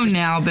about. They're grown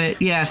now,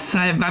 but yes,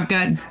 I've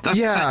got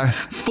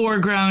 4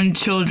 grown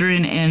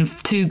children and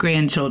 2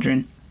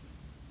 grandchildren.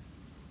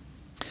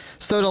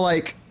 So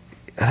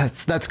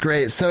that's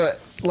great. So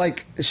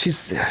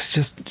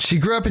she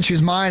grew up and she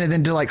was mine, and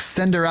then to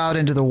send her out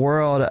into the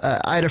world.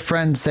 I had a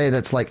friend say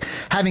that's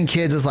having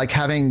kids is like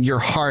having your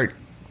heart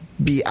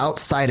be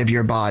outside of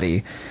your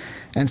body.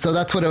 And so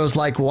that's what it was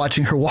like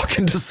watching her walk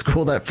into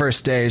school that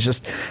first day. It's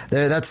just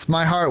that's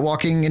my heart,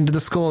 walking into the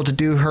school to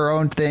do her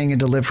own thing and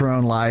to live her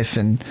own life.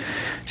 And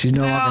she's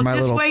no longer my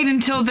little. Wait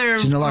until they're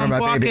she's no longer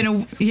my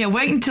baby.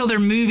 Wait until they're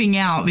moving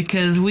out,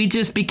 because we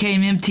just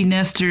became empty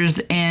nesters,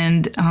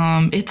 and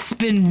it's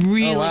been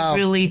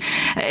really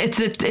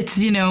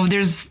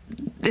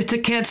it's a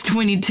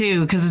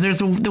catch-22, because there's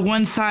the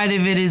one side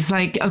of it is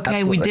like, okay,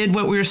 Absolutely. We did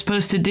what we were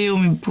supposed to do,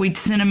 and we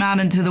sent them out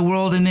into the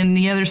world, and then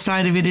the other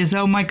side of it is,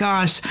 oh my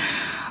gosh,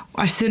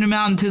 I sent him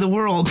out into the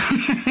world.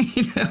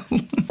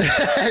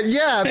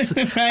 Yeah,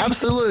 right?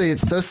 Absolutely.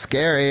 It's so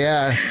scary.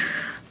 Yeah.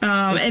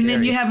 And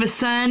then you have a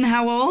son.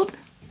 How old?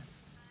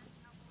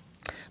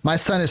 My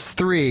son is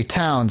 3.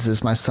 Towns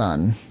is my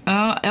son.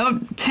 Oh,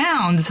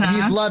 Towns, huh? And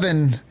he's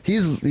 11.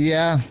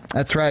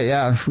 That's right.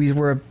 Yeah. We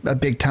were a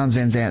big Towns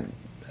Van Zandt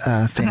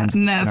fans.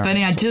 Isn't that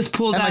funny? I just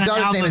pulled out an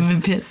album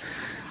of his.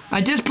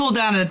 I just pulled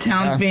out a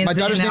Towns Van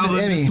Zandt album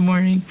this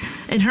morning.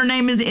 And her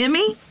name is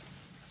Emmy?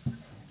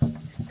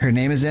 Her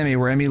name is Emmy.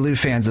 We're Emmy Lou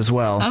fans as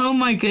well. Oh,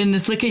 my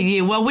goodness. Look at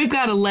you. Well, we've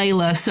got a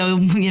Layla, so,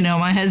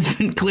 my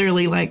husband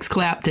clearly likes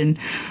Clapton.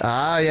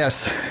 Ah,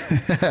 yes.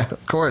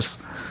 Of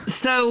course.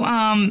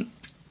 So,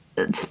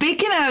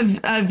 speaking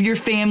of your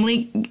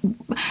family,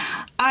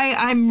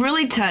 I'm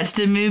really touched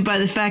and moved by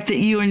the fact that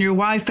you and your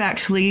wife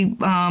actually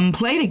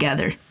play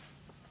together.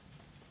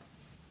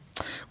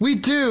 We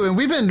do, and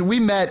we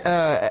met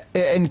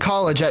in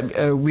college.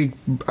 We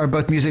are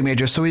both music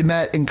majors, so we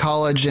met in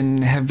college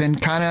and have been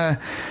kind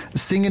of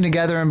singing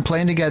together and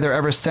playing together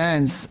ever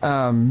since.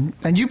 And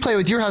you play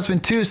with your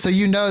husband too, so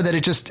you know that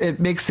it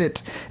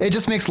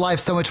just makes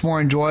life so much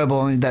more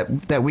enjoyable, and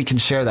that we can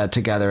share that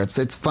together.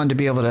 It's fun to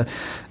be able to,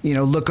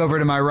 look over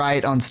to my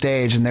right on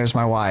stage, and there's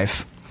my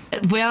wife.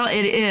 Well,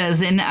 it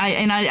is, and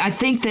I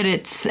think that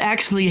it's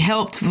actually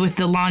helped with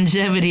the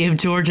longevity of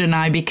Georgia and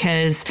I,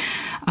 because,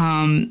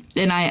 and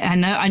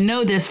I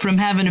know this from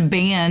having a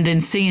band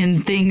and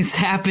seeing things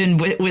happen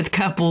with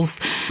couples.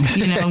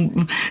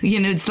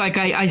 It's like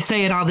I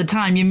say it all the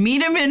time. You meet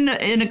them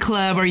in a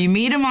club, or you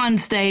meet them on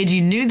stage.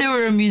 You knew they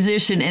were a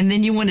musician, and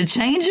then you want to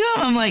change them.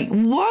 I'm like,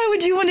 why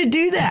would you want to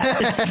do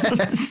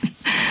that?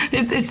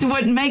 It's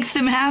what makes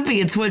them happy.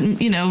 It's what,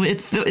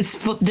 it's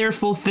their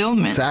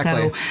fulfillment.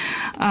 Exactly. So,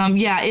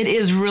 it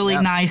is really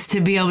nice to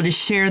be able to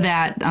share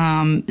that,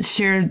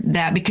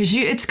 because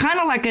it's kind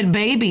of like a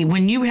baby.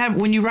 When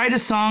you write a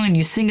song and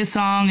you sing a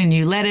song and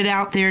you let it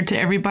out there to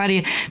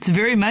everybody, it's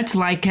very much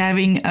like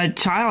having a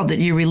child that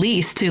you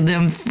release to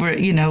them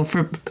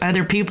for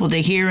other people to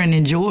hear and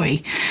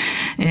enjoy.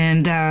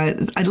 And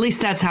at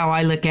least that's how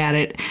I look at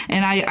it.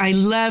 And I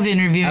love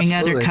interviewing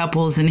Absolutely. other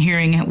couples and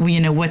hearing,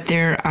 what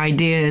their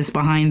idea is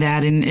behind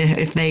that, and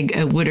if they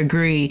would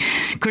agree.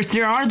 Of course,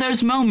 there are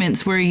those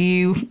moments where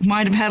you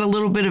might have had a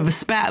little bit of a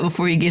spat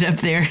before you get up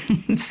there.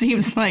 It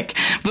seems like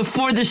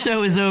before the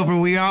show is over,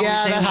 we are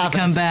always able to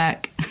come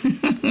back.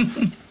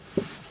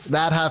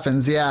 That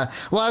happens, yeah.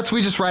 Well,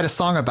 we just write a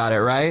song about it,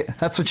 right?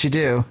 That's what you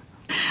do.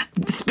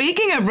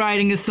 Speaking of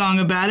writing a song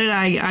about it,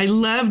 I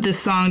love the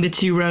song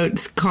that you wrote.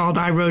 It's called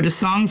I Wrote a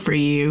Song for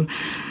You.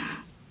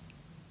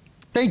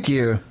 Thank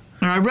you.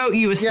 Or I Wrote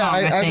You a Song,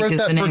 I think is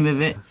the name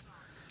of it.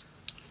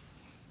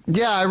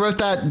 Yeah, I wrote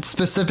that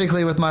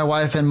specifically with my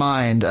wife in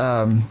mind.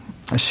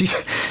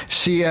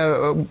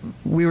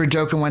 We were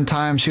joking one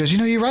time. She goes,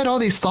 you write all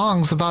these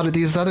songs about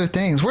these other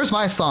things. Where's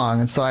my song?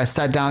 And so I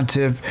sat down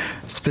to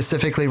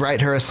specifically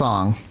write her a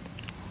song.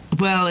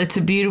 Well, it's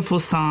a beautiful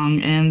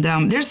song, and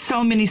there's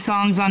so many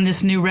songs on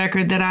this new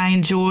record that I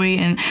enjoy,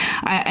 and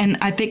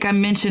I think I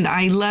mentioned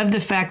I love the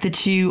fact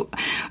that you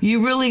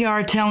really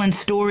are telling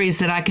stories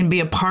that I can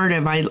be a part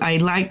of. I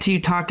liked you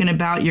talking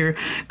about your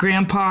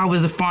grandpa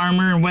was a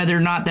farmer, and whether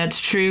or not that's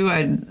true,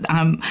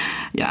 I'm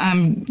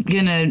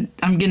gonna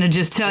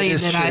just tell you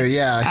that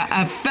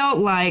I felt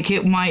like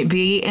it might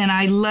be, and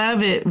I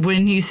love it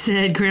when you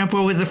said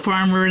grandpa was a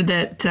farmer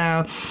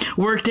that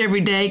worked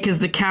every day because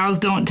the cows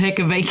don't take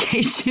a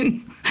vacation.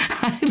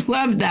 I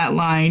love that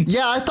line.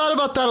 Yeah, I thought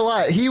about that a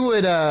lot. He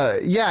would,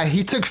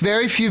 he took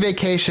very few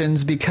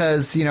vacations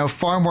because,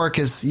 farm work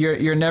is,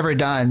 you're never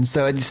done.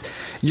 So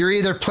you're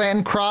either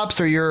planting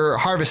crops or you're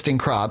harvesting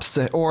crops,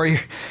 or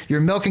you're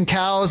milking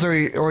cows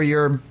or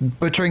you're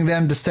butchering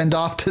them to send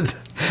off to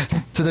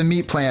the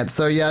meat plant.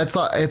 So yeah,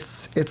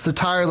 it's a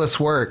tireless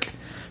work.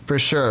 For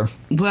sure.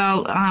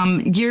 Well,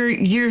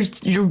 you're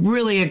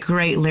really a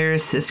great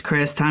lyricist,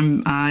 Chris.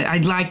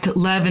 I liked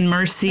Love and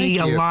Mercy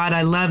a lot.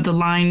 I love the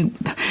line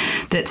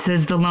that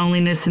says the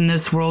loneliness in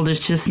this world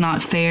is just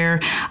not fair.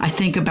 I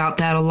think about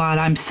that a lot.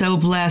 I'm so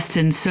blessed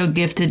and so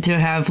gifted to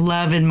have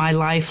love in my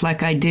life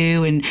like I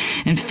do, and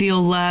feel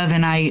love.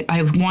 And I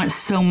want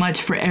so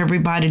much for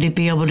everybody to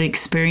be able to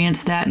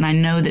experience that. And I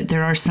know that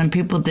there are some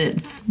people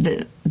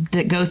that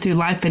go through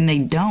life and they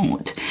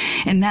don't,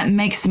 and that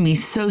makes me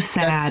so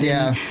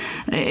sad.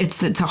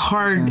 It's a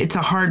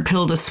hard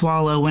pill to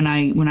swallow when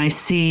I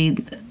see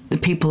the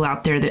people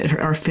out there that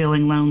are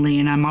feeling lonely,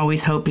 and I'm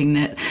always hoping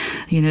that,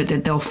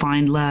 that they'll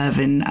find love.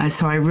 And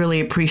so I really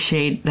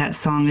appreciate that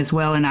song as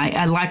well. And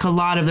I like a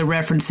lot of the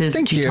references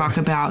that you talk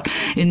about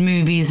in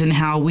movies, and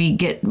how we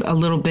get a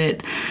little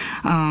bit,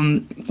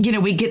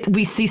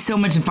 we see so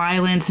much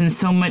violence and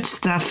so much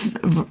stuff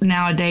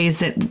nowadays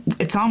that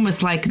it's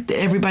almost like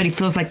everybody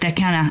feels like they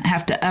kind of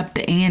have to up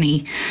the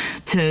ante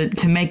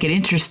to make it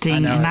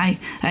interesting. And I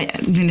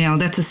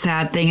that's a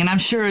sad thing. And I'm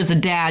sure as a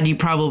dad, you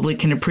probably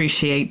can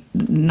appreciate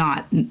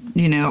not,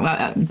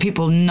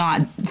 people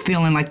not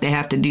feeling like they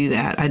have to do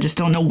that. I just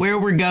don't know where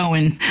we're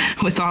going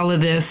with all of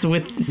this,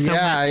 with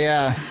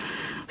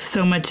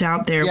so much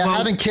out there. Yeah,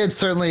 having kids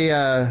certainly,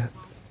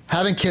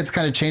 having kids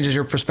kind of changes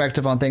your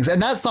perspective on things.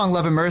 And that song,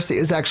 Love and Mercy,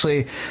 is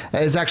actually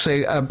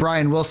a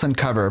Brian Wilson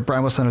cover,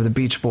 Brian Wilson of the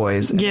Beach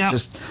Boys. Yeah.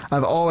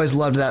 I've always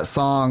loved that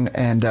song,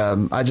 and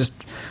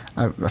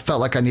I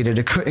felt like I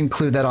needed to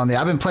include that on there.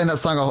 I've been playing that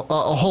song a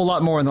whole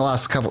lot more in the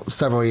last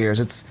several years.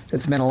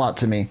 It's meant a lot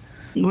to me.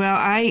 Well,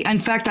 I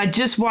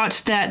just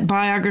watched that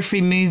biography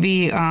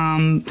movie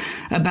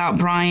about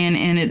Brian,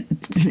 and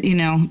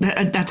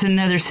that's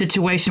another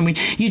situation.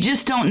 You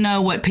just don't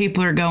know what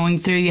people are going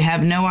through. You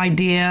have no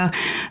idea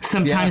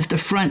sometimes the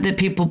front that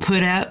people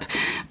put up.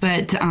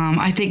 But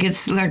I think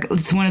it's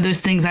one of those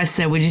things I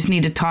said, we just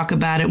need to talk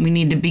about it. We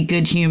need to be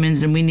good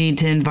humans, and we need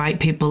to invite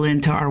people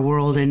into our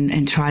world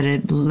and try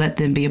to let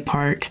them be a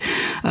part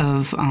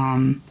of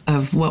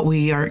what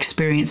we are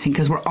experiencing,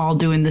 because we're all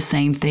doing the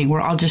same thing. We're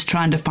all just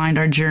trying to find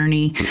our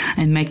journey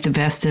and make the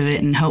best of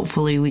it, and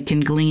hopefully we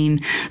can glean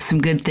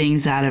some good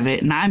things out of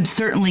it. And I'm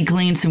certainly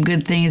gleaned some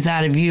good things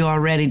out of you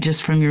already,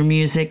 just from your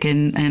music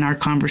and our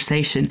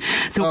conversation.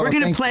 So we're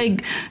going to play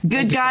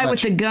Good Guy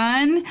with a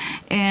Gun.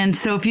 And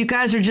so if you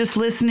guys are just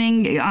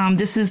listening,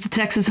 this is the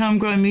Texas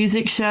Homegrown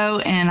Music Show,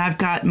 and I've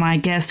got my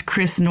guest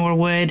Chris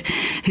Norwood,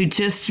 who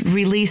just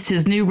released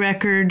his new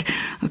record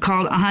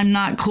called I'm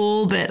Not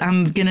Cool, but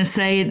I'm going to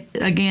say it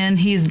again,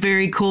 he's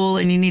very cool,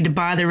 and you need to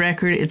buy the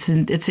record. It's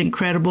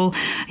incredible.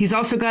 He's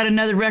also got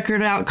another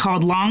record out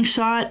called Long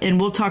Shot, and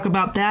we'll talk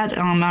about that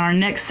on our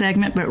next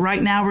segment. But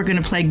right now we're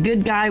going to play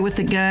Good Guy with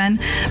a Gun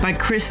by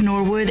Chris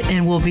Norwood,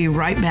 and we'll be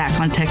right back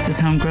on Texas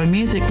Homegrown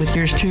Music with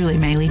yours truly,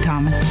 Maylee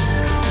Thomas.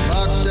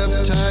 Locked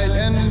up tight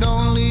and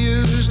only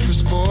used for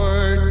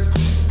sport,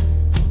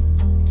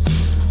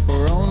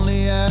 or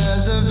only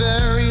as a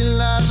very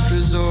last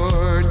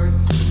resort.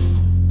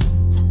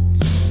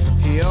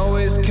 He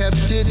always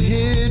kept it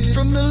hid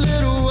from the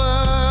little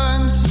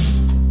ones.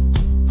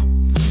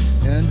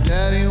 And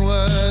Daddy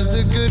was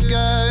a good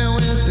guy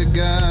with a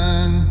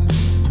gun.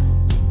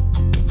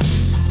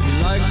 He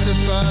liked to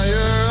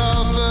fire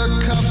off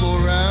a couple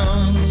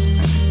rounds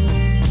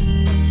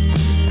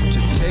to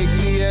take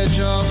the edge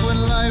off when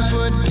life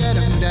would get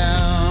him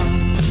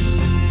down.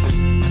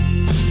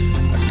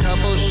 A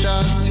couple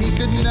shots he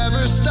could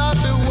never stop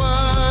at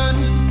one.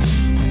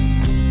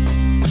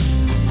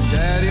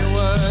 Daddy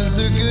was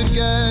a good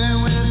guy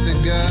with a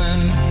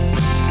gun.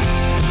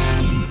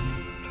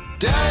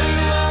 Daddy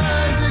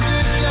was a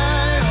good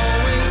guy,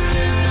 always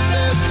did the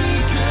best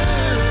he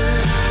could.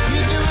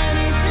 He'd do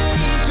anything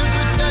to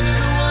protect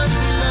the ones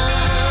he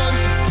loved.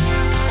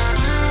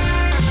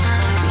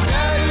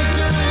 Daddy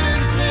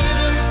couldn't save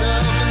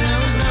himself, and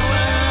there was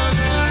nowhere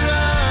else to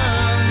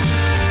run.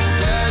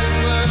 Daddy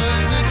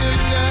was a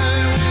good guy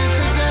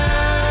with a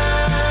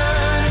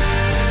gun.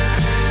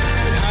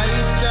 But how do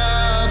you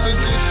stop a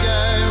good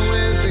guy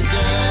with a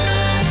gun?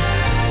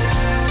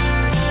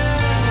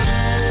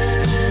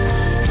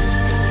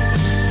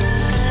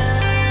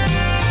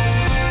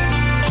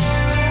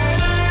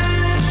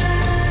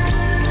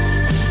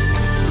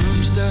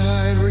 Rooms to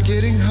hide were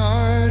getting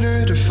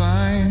harder to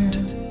find,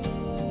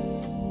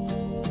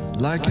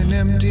 like an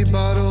empty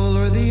bottle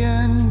or the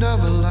end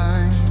of a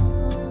line.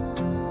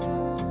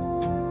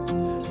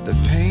 The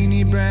pain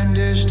he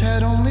brandished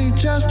had only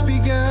just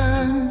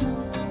begun,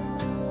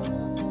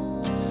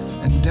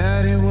 and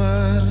Daddy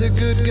was a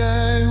good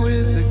guy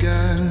with a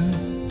gun.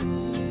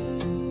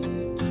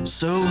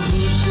 So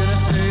who's gonna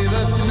save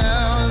us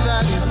now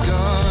that he's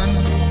gone?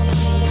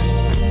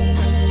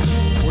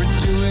 We're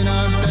doing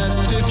our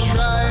best to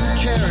try and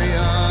carry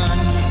on.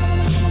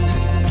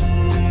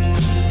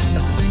 A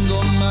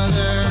single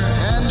mother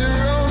and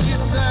her only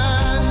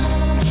son,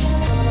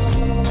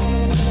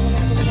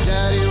 and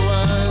Daddy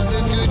was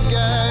a good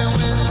guy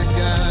with a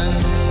gun.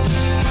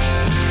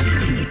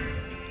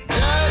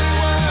 Daddy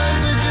was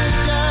a good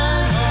guy,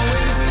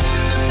 always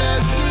did the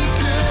best he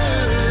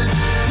could.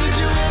 He'd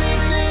do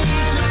anything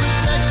to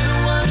protect the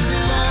ones he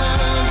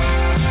loved.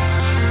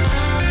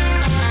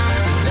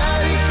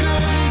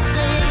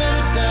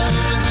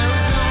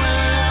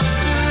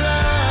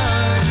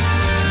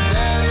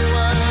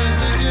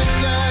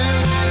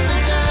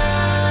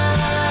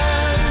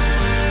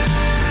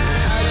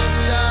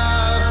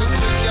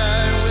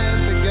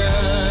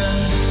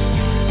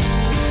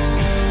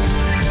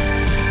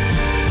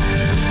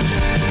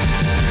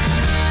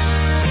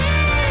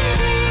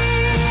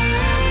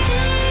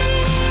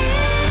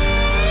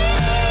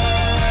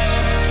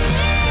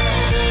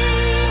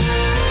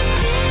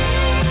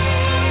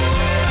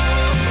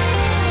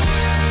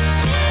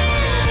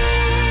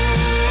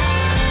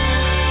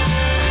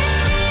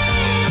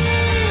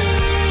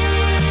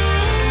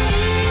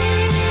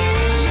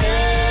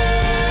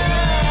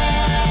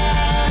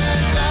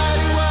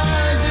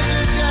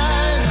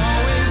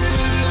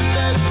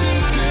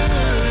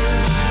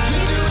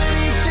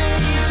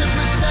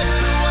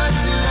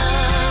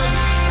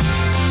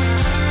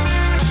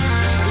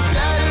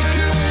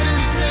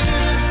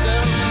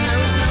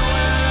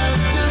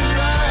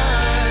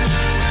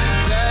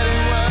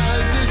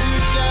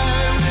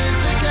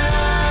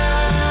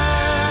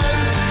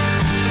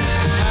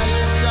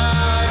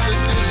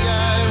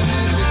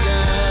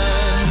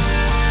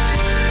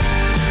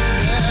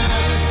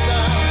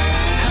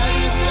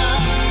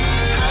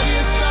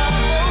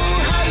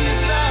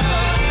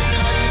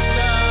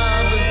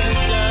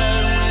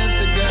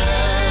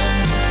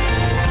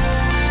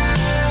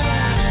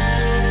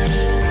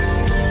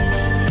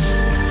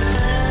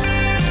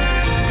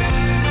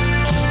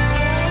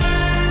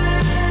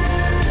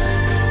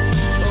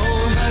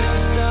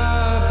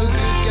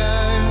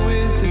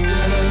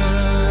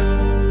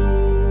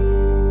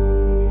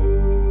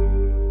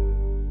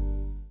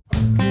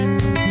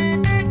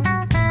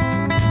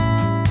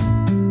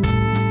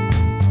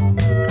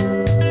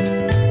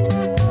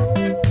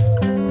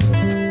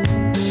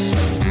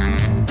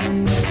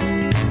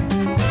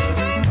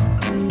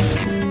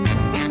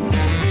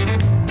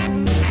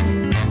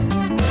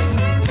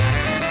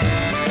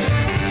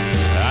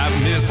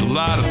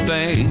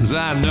 'cause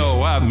I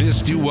know I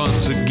missed you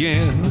once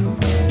again.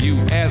 You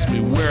asked me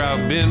where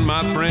I've been,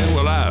 my friend.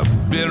 Well,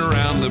 I've been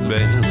around the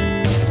bend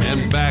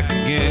and back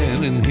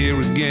again and here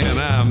again.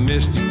 I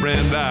missed you,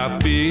 friend, I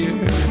fear.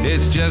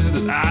 It's just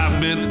that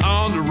I've been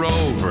on the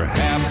road for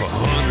half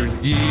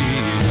 100 years.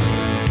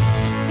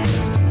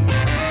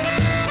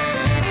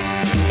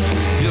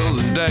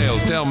 Hills and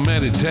dales tell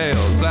many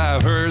tales,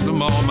 I've heard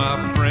them all,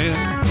 my friend.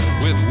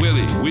 With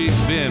Willie,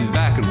 we've been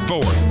back and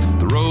forth,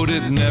 the road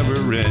it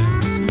never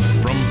ends.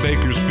 From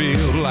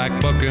Bakersfield,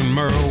 like Buck and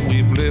Merle,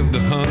 we've lived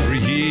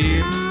 100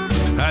 years.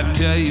 I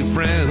tell you,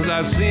 friends,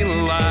 I've seen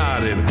a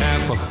lot in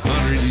half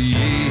 100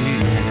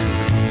 years.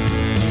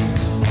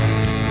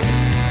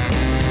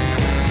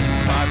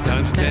 5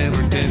 times 10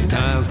 or 10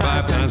 times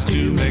 5 times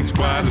 2 makes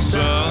quite a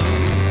sum.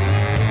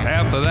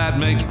 Half of that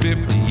makes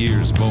 50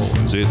 years,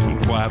 boys. It's been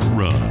quite a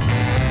run.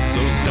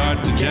 So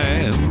start the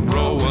jam,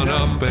 roll one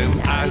up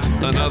and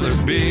ice another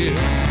beer.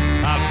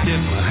 I'll tip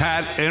my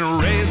hat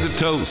and raise a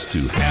toast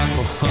to half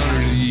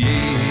 100 years.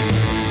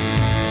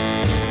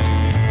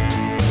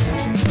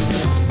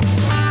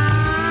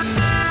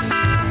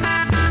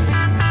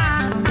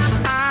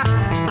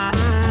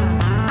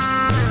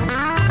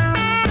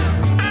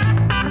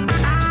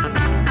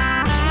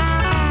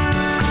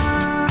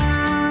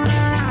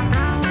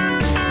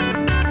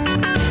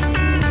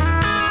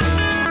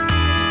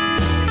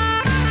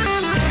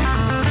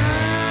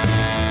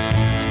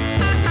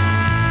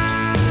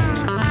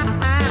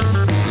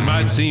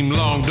 Seem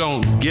long,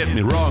 don't get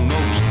me wrong,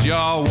 most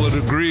y'all would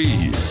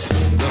agree.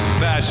 The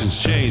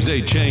fashions change,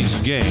 they change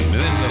the game,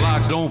 and then the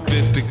locks don't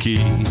fit the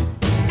key.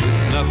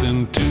 It's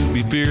nothing to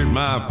be feared,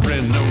 my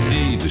friend, no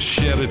need to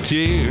shed a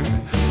tear.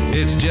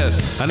 It's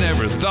just, I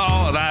never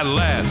thought I'd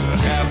last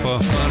half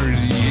 100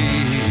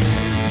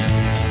 years.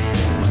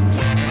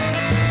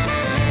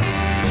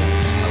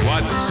 I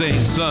watched the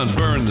same sun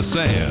burn the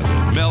sand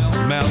and melt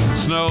the mountain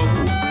snow.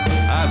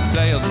 I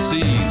sailed the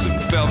seas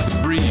and felt the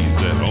breeze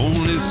that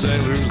only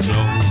sailors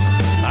know.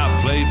 I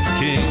played the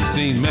king,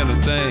 seen many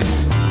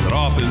things that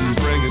often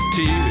bring a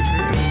tear.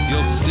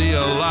 You'll see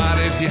a lot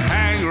if you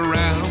hang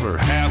around for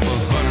half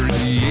 100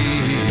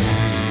 years.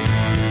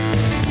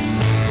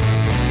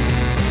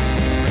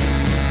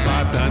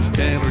 5 times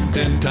 10 or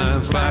 10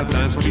 times 5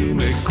 times 2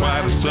 makes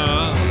quite a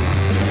sum.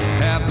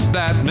 Half of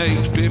that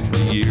makes 50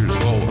 years,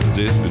 boys.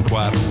 It's been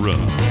quite a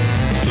run.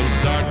 So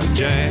start the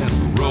jam,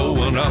 roll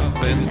one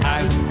up and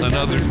ice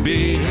another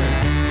beer.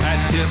 I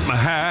tip my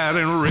hat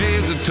and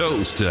raise a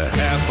toast to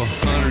half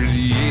 100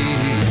 years.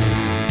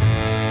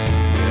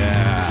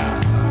 Yeah,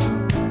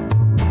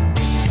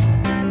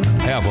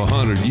 half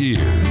 100 years.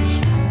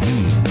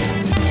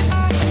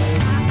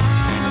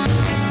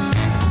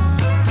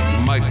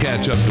 Might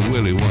catch up to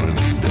Willie one of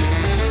these days.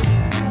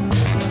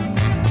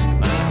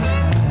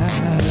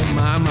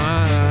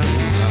 My.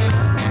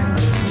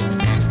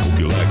 Hope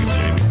you like it,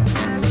 Jamie.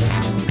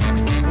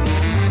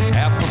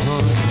 Half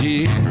 100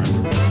 years,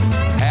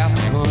 half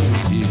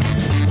 100 years,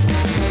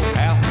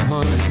 half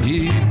 100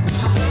 years,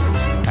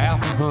 half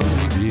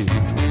 100 years,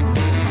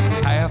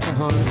 half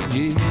 100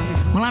 years.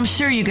 Well, I'm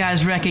sure you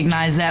guys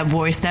recognize that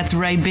voice. That's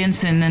Ray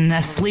Benson and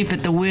Asleep at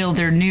the Wheel,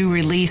 their new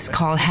release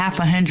called Half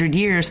 100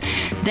 Years.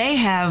 They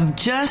have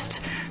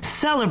just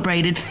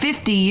celebrated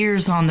 50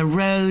 years on the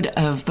road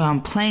of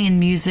playing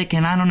music,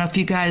 and I don't know if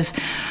you guys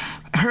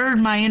heard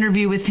my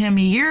interview with him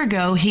a year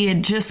ago. He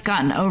had just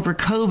gotten over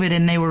COVID,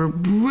 and they were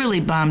really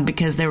bummed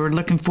because they were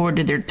looking forward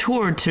to their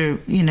tour to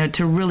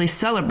really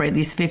celebrate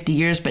these 50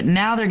 years. But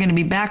now they're going to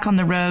be back on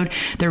the road.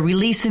 They're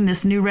releasing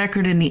this new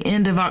record in the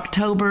end of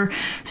October.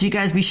 So you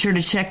guys be sure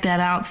to check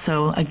that out.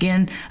 So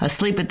again,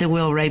 Asleep at the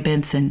Wheel, Ray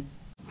Benson.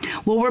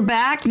 Well, we're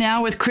back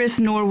now with Chris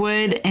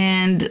Norwood,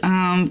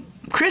 and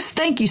Chris,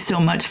 thank you so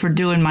much for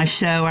doing my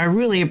show. I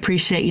really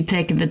appreciate you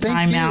taking the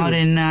time out,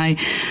 and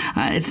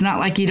it's not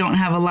like you don't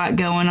have a lot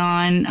going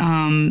on.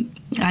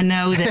 I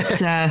know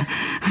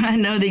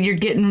that you're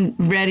getting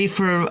ready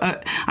for.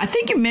 I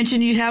think you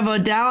mentioned you have a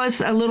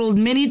little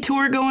mini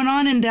tour going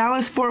on in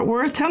Dallas, Fort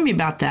Worth. Tell me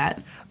about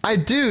that. I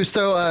do.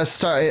 So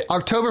start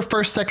October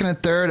 1st, 2nd, and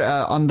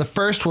 3rd. On the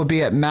 1st, we'll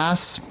be at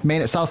Mass,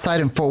 Main at Southside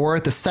in Fort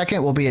Worth. The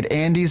 2nd will be at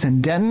Andy's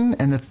in Denton.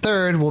 And the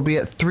 3rd will be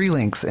at Three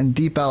Links in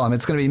Deep Ellum.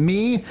 It's going to be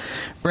me,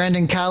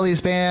 Brandon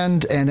Callie's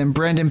band, and then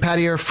Brandon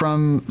Pattier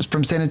from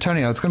San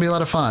Antonio. It's going to be a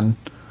lot of fun.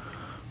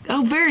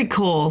 Oh, very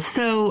cool.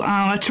 So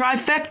a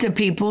trifecta,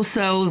 people.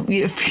 So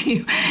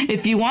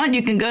if you want,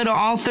 you can go to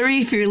all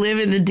three if you live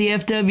in the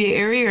DFW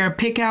area, or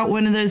pick out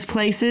one of those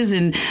places.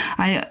 And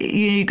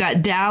you've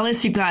got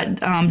Dallas, you've got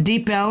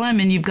Deep Ellum,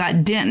 and you've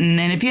got Denton.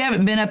 And if you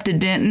haven't been up to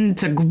Denton,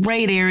 it's a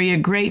great area,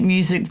 great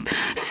music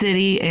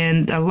city,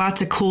 and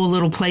lots of cool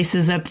little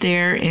places up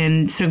there.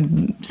 And so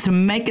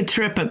make a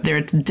trip up there.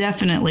 It's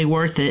definitely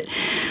worth it.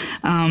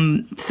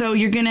 So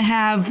you're going to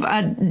have,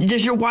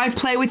 does your wife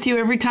play with you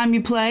every time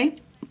you play?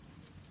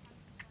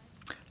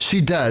 She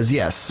does,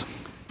 yes.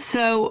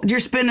 So you're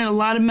spending a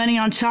lot of money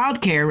on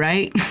childcare,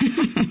 right?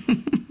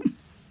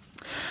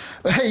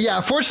 Yeah,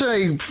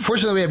 fortunately,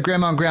 we have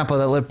Grandma and Grandpa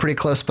that live pretty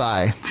close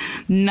by.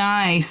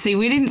 Nice. See,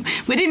 we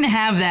didn't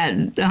have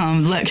that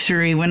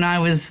luxury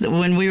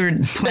when we were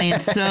playing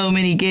so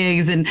many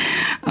gigs, and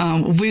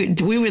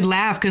we would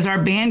laugh because our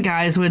band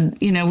guys would,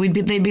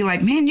 they'd be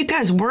like, "Man, you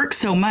guys work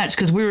so much,"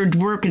 because we were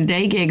working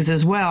day gigs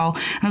as well.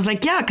 I was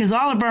like, "Yeah, because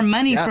all of our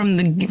money from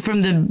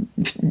the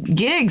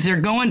gigs are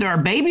going to our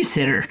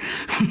babysitter."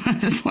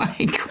 It's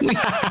like,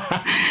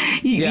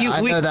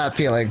 I know that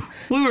feeling.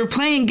 We were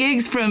playing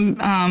gigs from,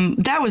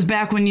 that was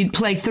back when you'd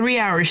play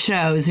 3-hour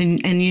shows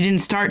and you didn't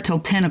start till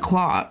 10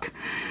 o'clock.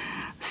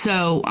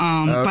 So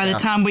by the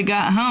time we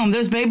got home,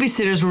 those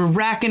babysitters were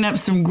racking up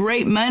some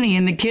great money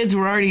and the kids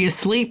were already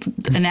asleep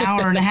an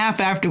hour and a half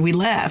after we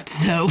left.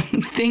 So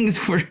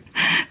things were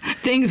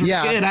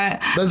good.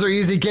 Those are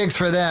easy gigs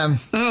for them.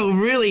 Oh,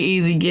 really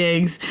easy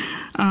gigs.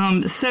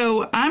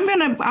 So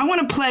I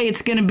want to play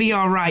 "It's Gonna Be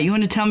All Right." You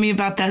want to tell me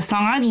about that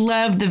song? I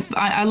love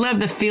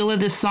the feel of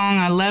this song.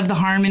 I love the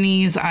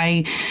harmonies.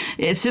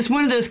 It's just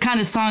one of those kind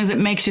of songs that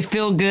makes you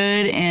feel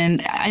good,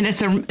 and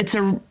it's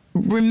a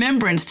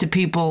remembrance to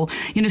people.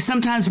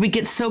 Sometimes we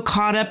get so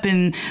caught up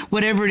in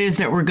whatever it is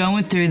that we're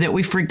going through that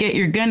we forget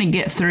you're going to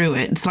get through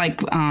it. It's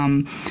like,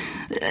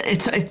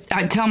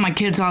 I tell my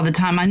kids all the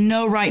time, I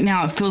know right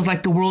now it feels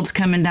like the world's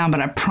coming down,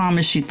 but I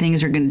promise you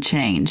things are going to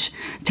change.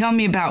 Tell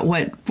me about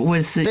what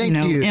was the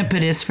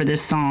impetus for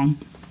this song.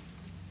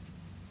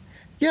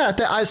 Yeah,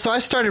 so I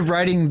started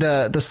writing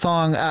the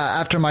song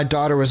after my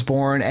daughter was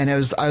born, and I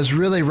was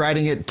really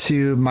writing it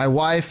to my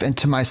wife and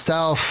to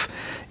myself.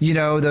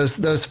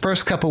 Those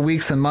first couple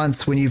weeks and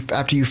months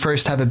after you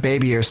first have a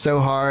baby are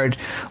so hard.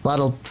 A lot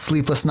of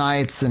sleepless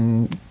nights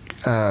and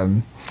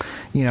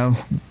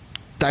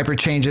diaper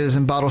changes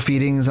and bottle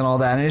feedings and all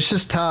that, and it's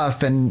just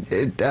tough. And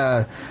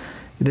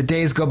the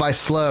days go by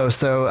slow.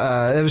 So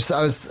I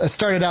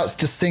started out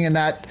just singing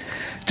that,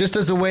 just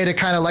as a way to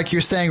kind of, like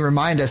you're saying,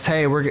 remind us,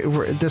 hey,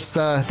 this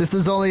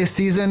is only a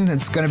season.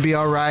 It's going to be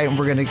all right, and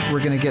we're gonna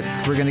get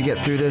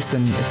through this,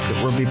 and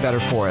we'll be better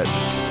for it.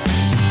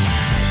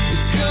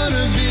 It's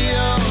gonna be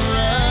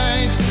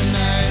alright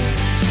tonight.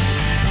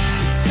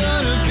 It's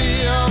gonna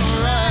be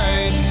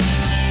alright.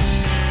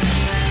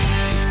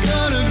 It's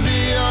gonna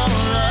be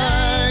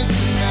alright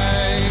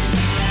tonight.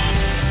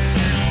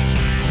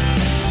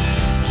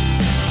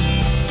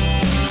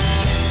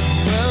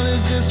 Well,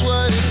 is this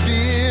what it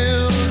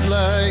feels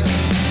like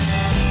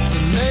to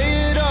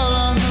lay it all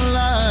on the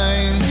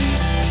line?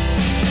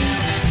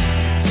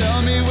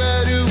 Tell me,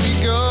 where do we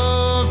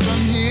go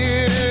from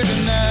here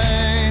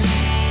tonight?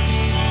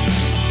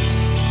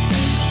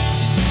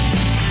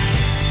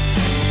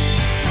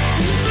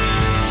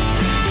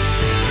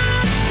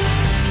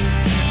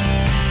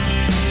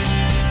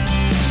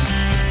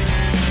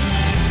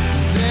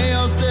 They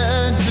all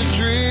said to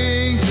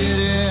drink it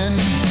in,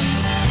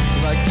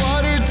 like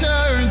water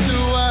turned to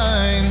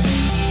wine.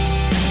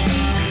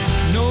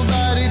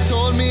 Nobody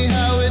told me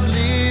how it'd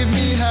leave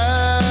me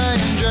high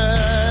and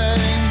dry.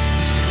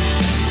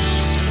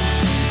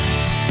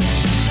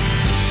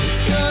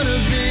 It's gonna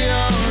be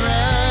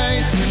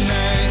alright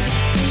tonight.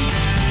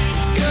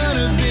 It's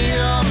gonna be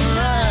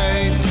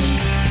alright.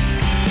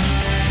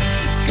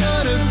 It's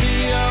gonna be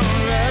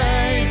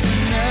alright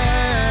tonight.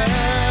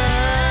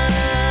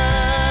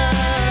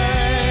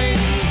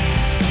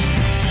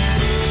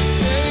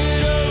 Say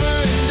it over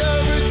and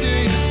over to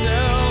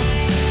yourself.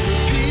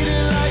 Repeat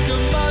it like a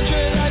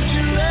mantra that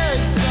you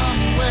read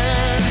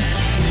somewhere.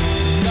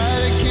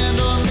 Light a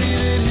candle,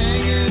 leave it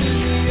hanging in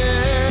the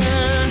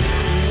air.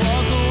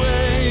 Walk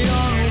away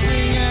on a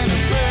wing and a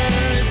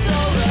prayer. It's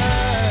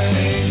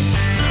alright.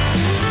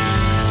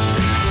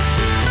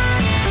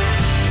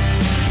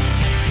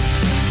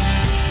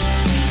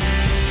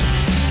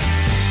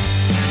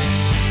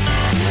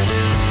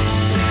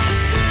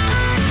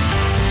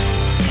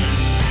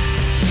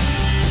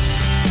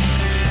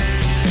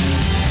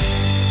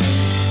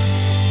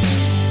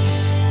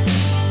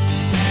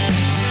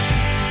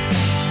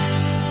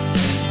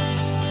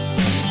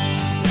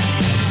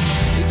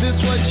 Is this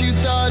what you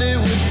thought it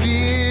would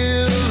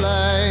feel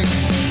like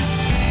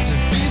to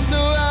be so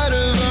out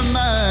of our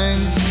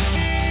minds?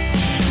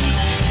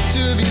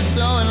 To be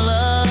so in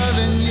love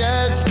and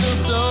yet still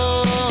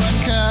so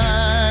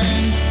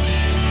unkind?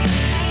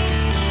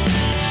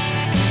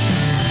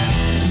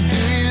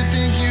 Do you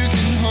think you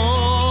can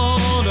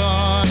hold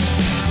on?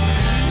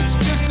 It's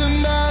just a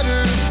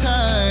matter of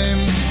time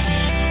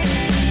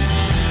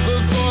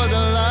before the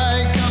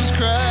light comes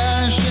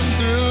crashing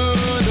through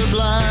the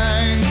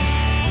blinds.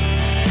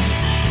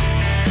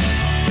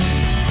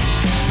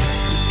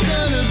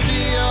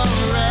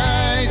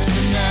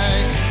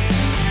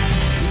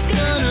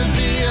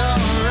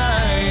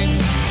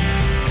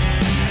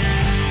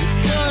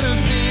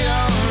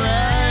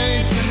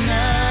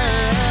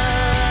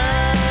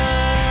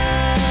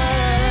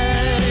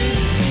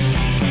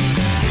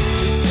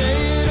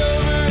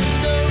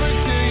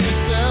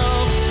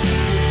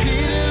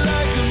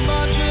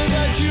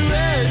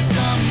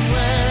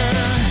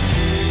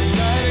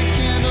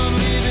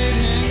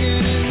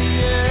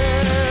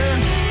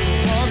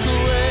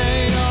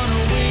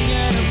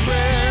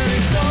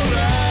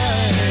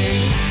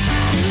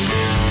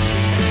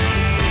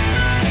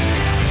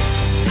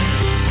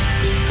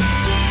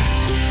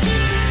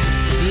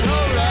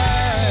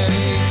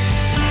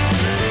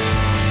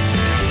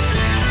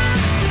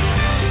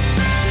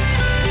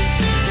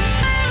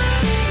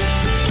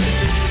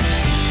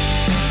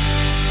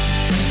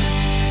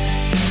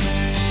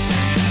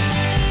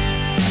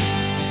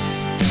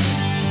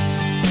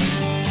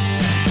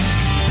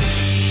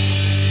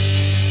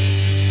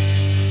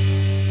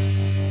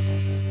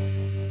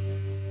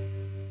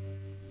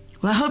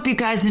 Well, I hope you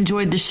guys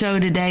enjoyed the show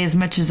today as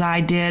much as I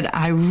did.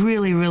 I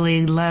really,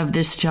 really love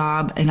this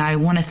job, and I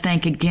want to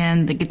thank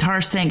again the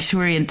Guitar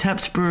Sanctuary and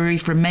Tubbs Brewery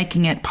for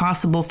making it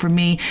possible for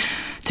me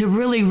to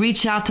really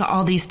reach out to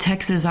all these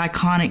Texas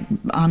iconic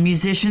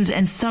musicians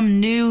and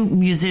some new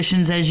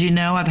musicians. As you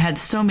know, I've had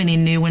so many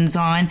new ones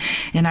on,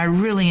 and I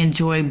really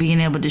enjoy being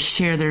able to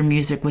share their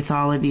music with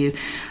all of you.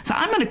 So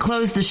I'm going to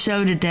close the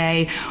show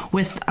today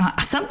with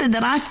something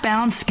that I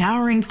found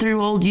scouring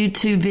through old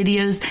YouTube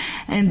videos,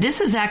 and this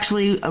is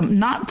actually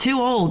not too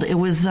old. It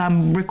was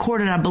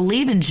recorded, I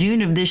believe, in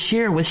June of this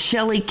year with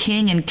Shelley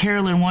King and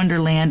Carolyn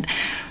Wonderland,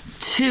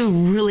 two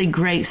really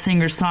great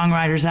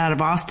singer-songwriters out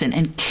of Austin.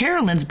 And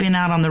Carolyn's been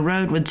out on the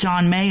road with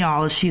John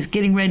Mayall. She's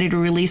getting ready to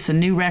release a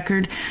new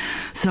record.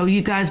 So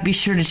you guys be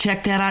sure to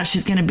check that out.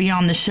 She's going to be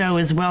on the show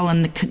as well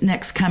in the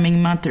next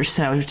coming month or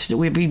so.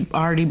 We've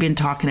already been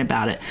talking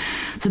about it.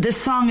 So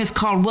this song is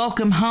called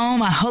Welcome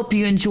Home. I hope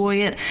you enjoy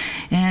it.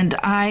 And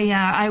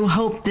I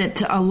hope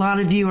that a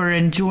lot of you are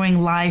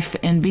enjoying life,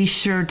 and be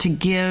sure to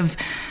give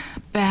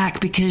back,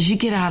 because you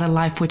get out of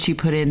life what you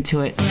put into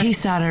it.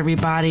 Peace out,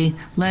 everybody.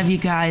 Love you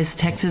guys.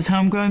 Texas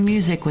Homegrown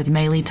Music with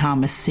Maylee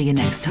Thomas. See you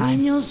next time.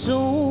 When your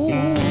soul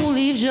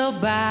leaves your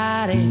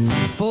body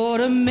for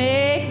to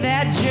make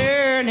that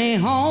journey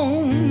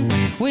home,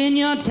 when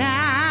your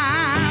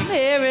time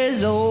here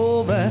is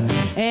over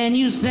and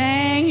you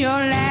sang your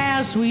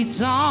last sweet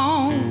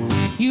song,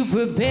 you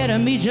prepare to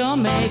meet your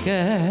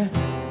maker.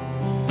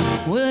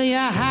 Will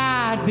your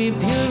heart be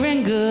pure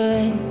and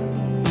good?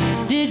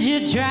 Did you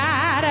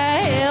try to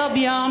help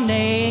your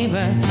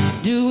neighbor,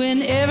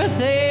 doing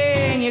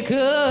everything you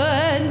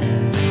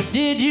could?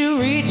 Did you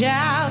reach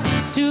out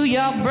to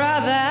your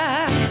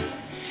brother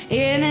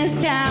in his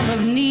time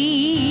of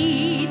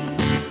need?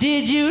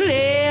 Did you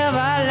live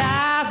a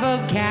life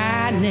of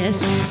kindness,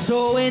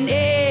 sowing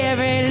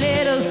every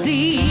little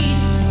seed?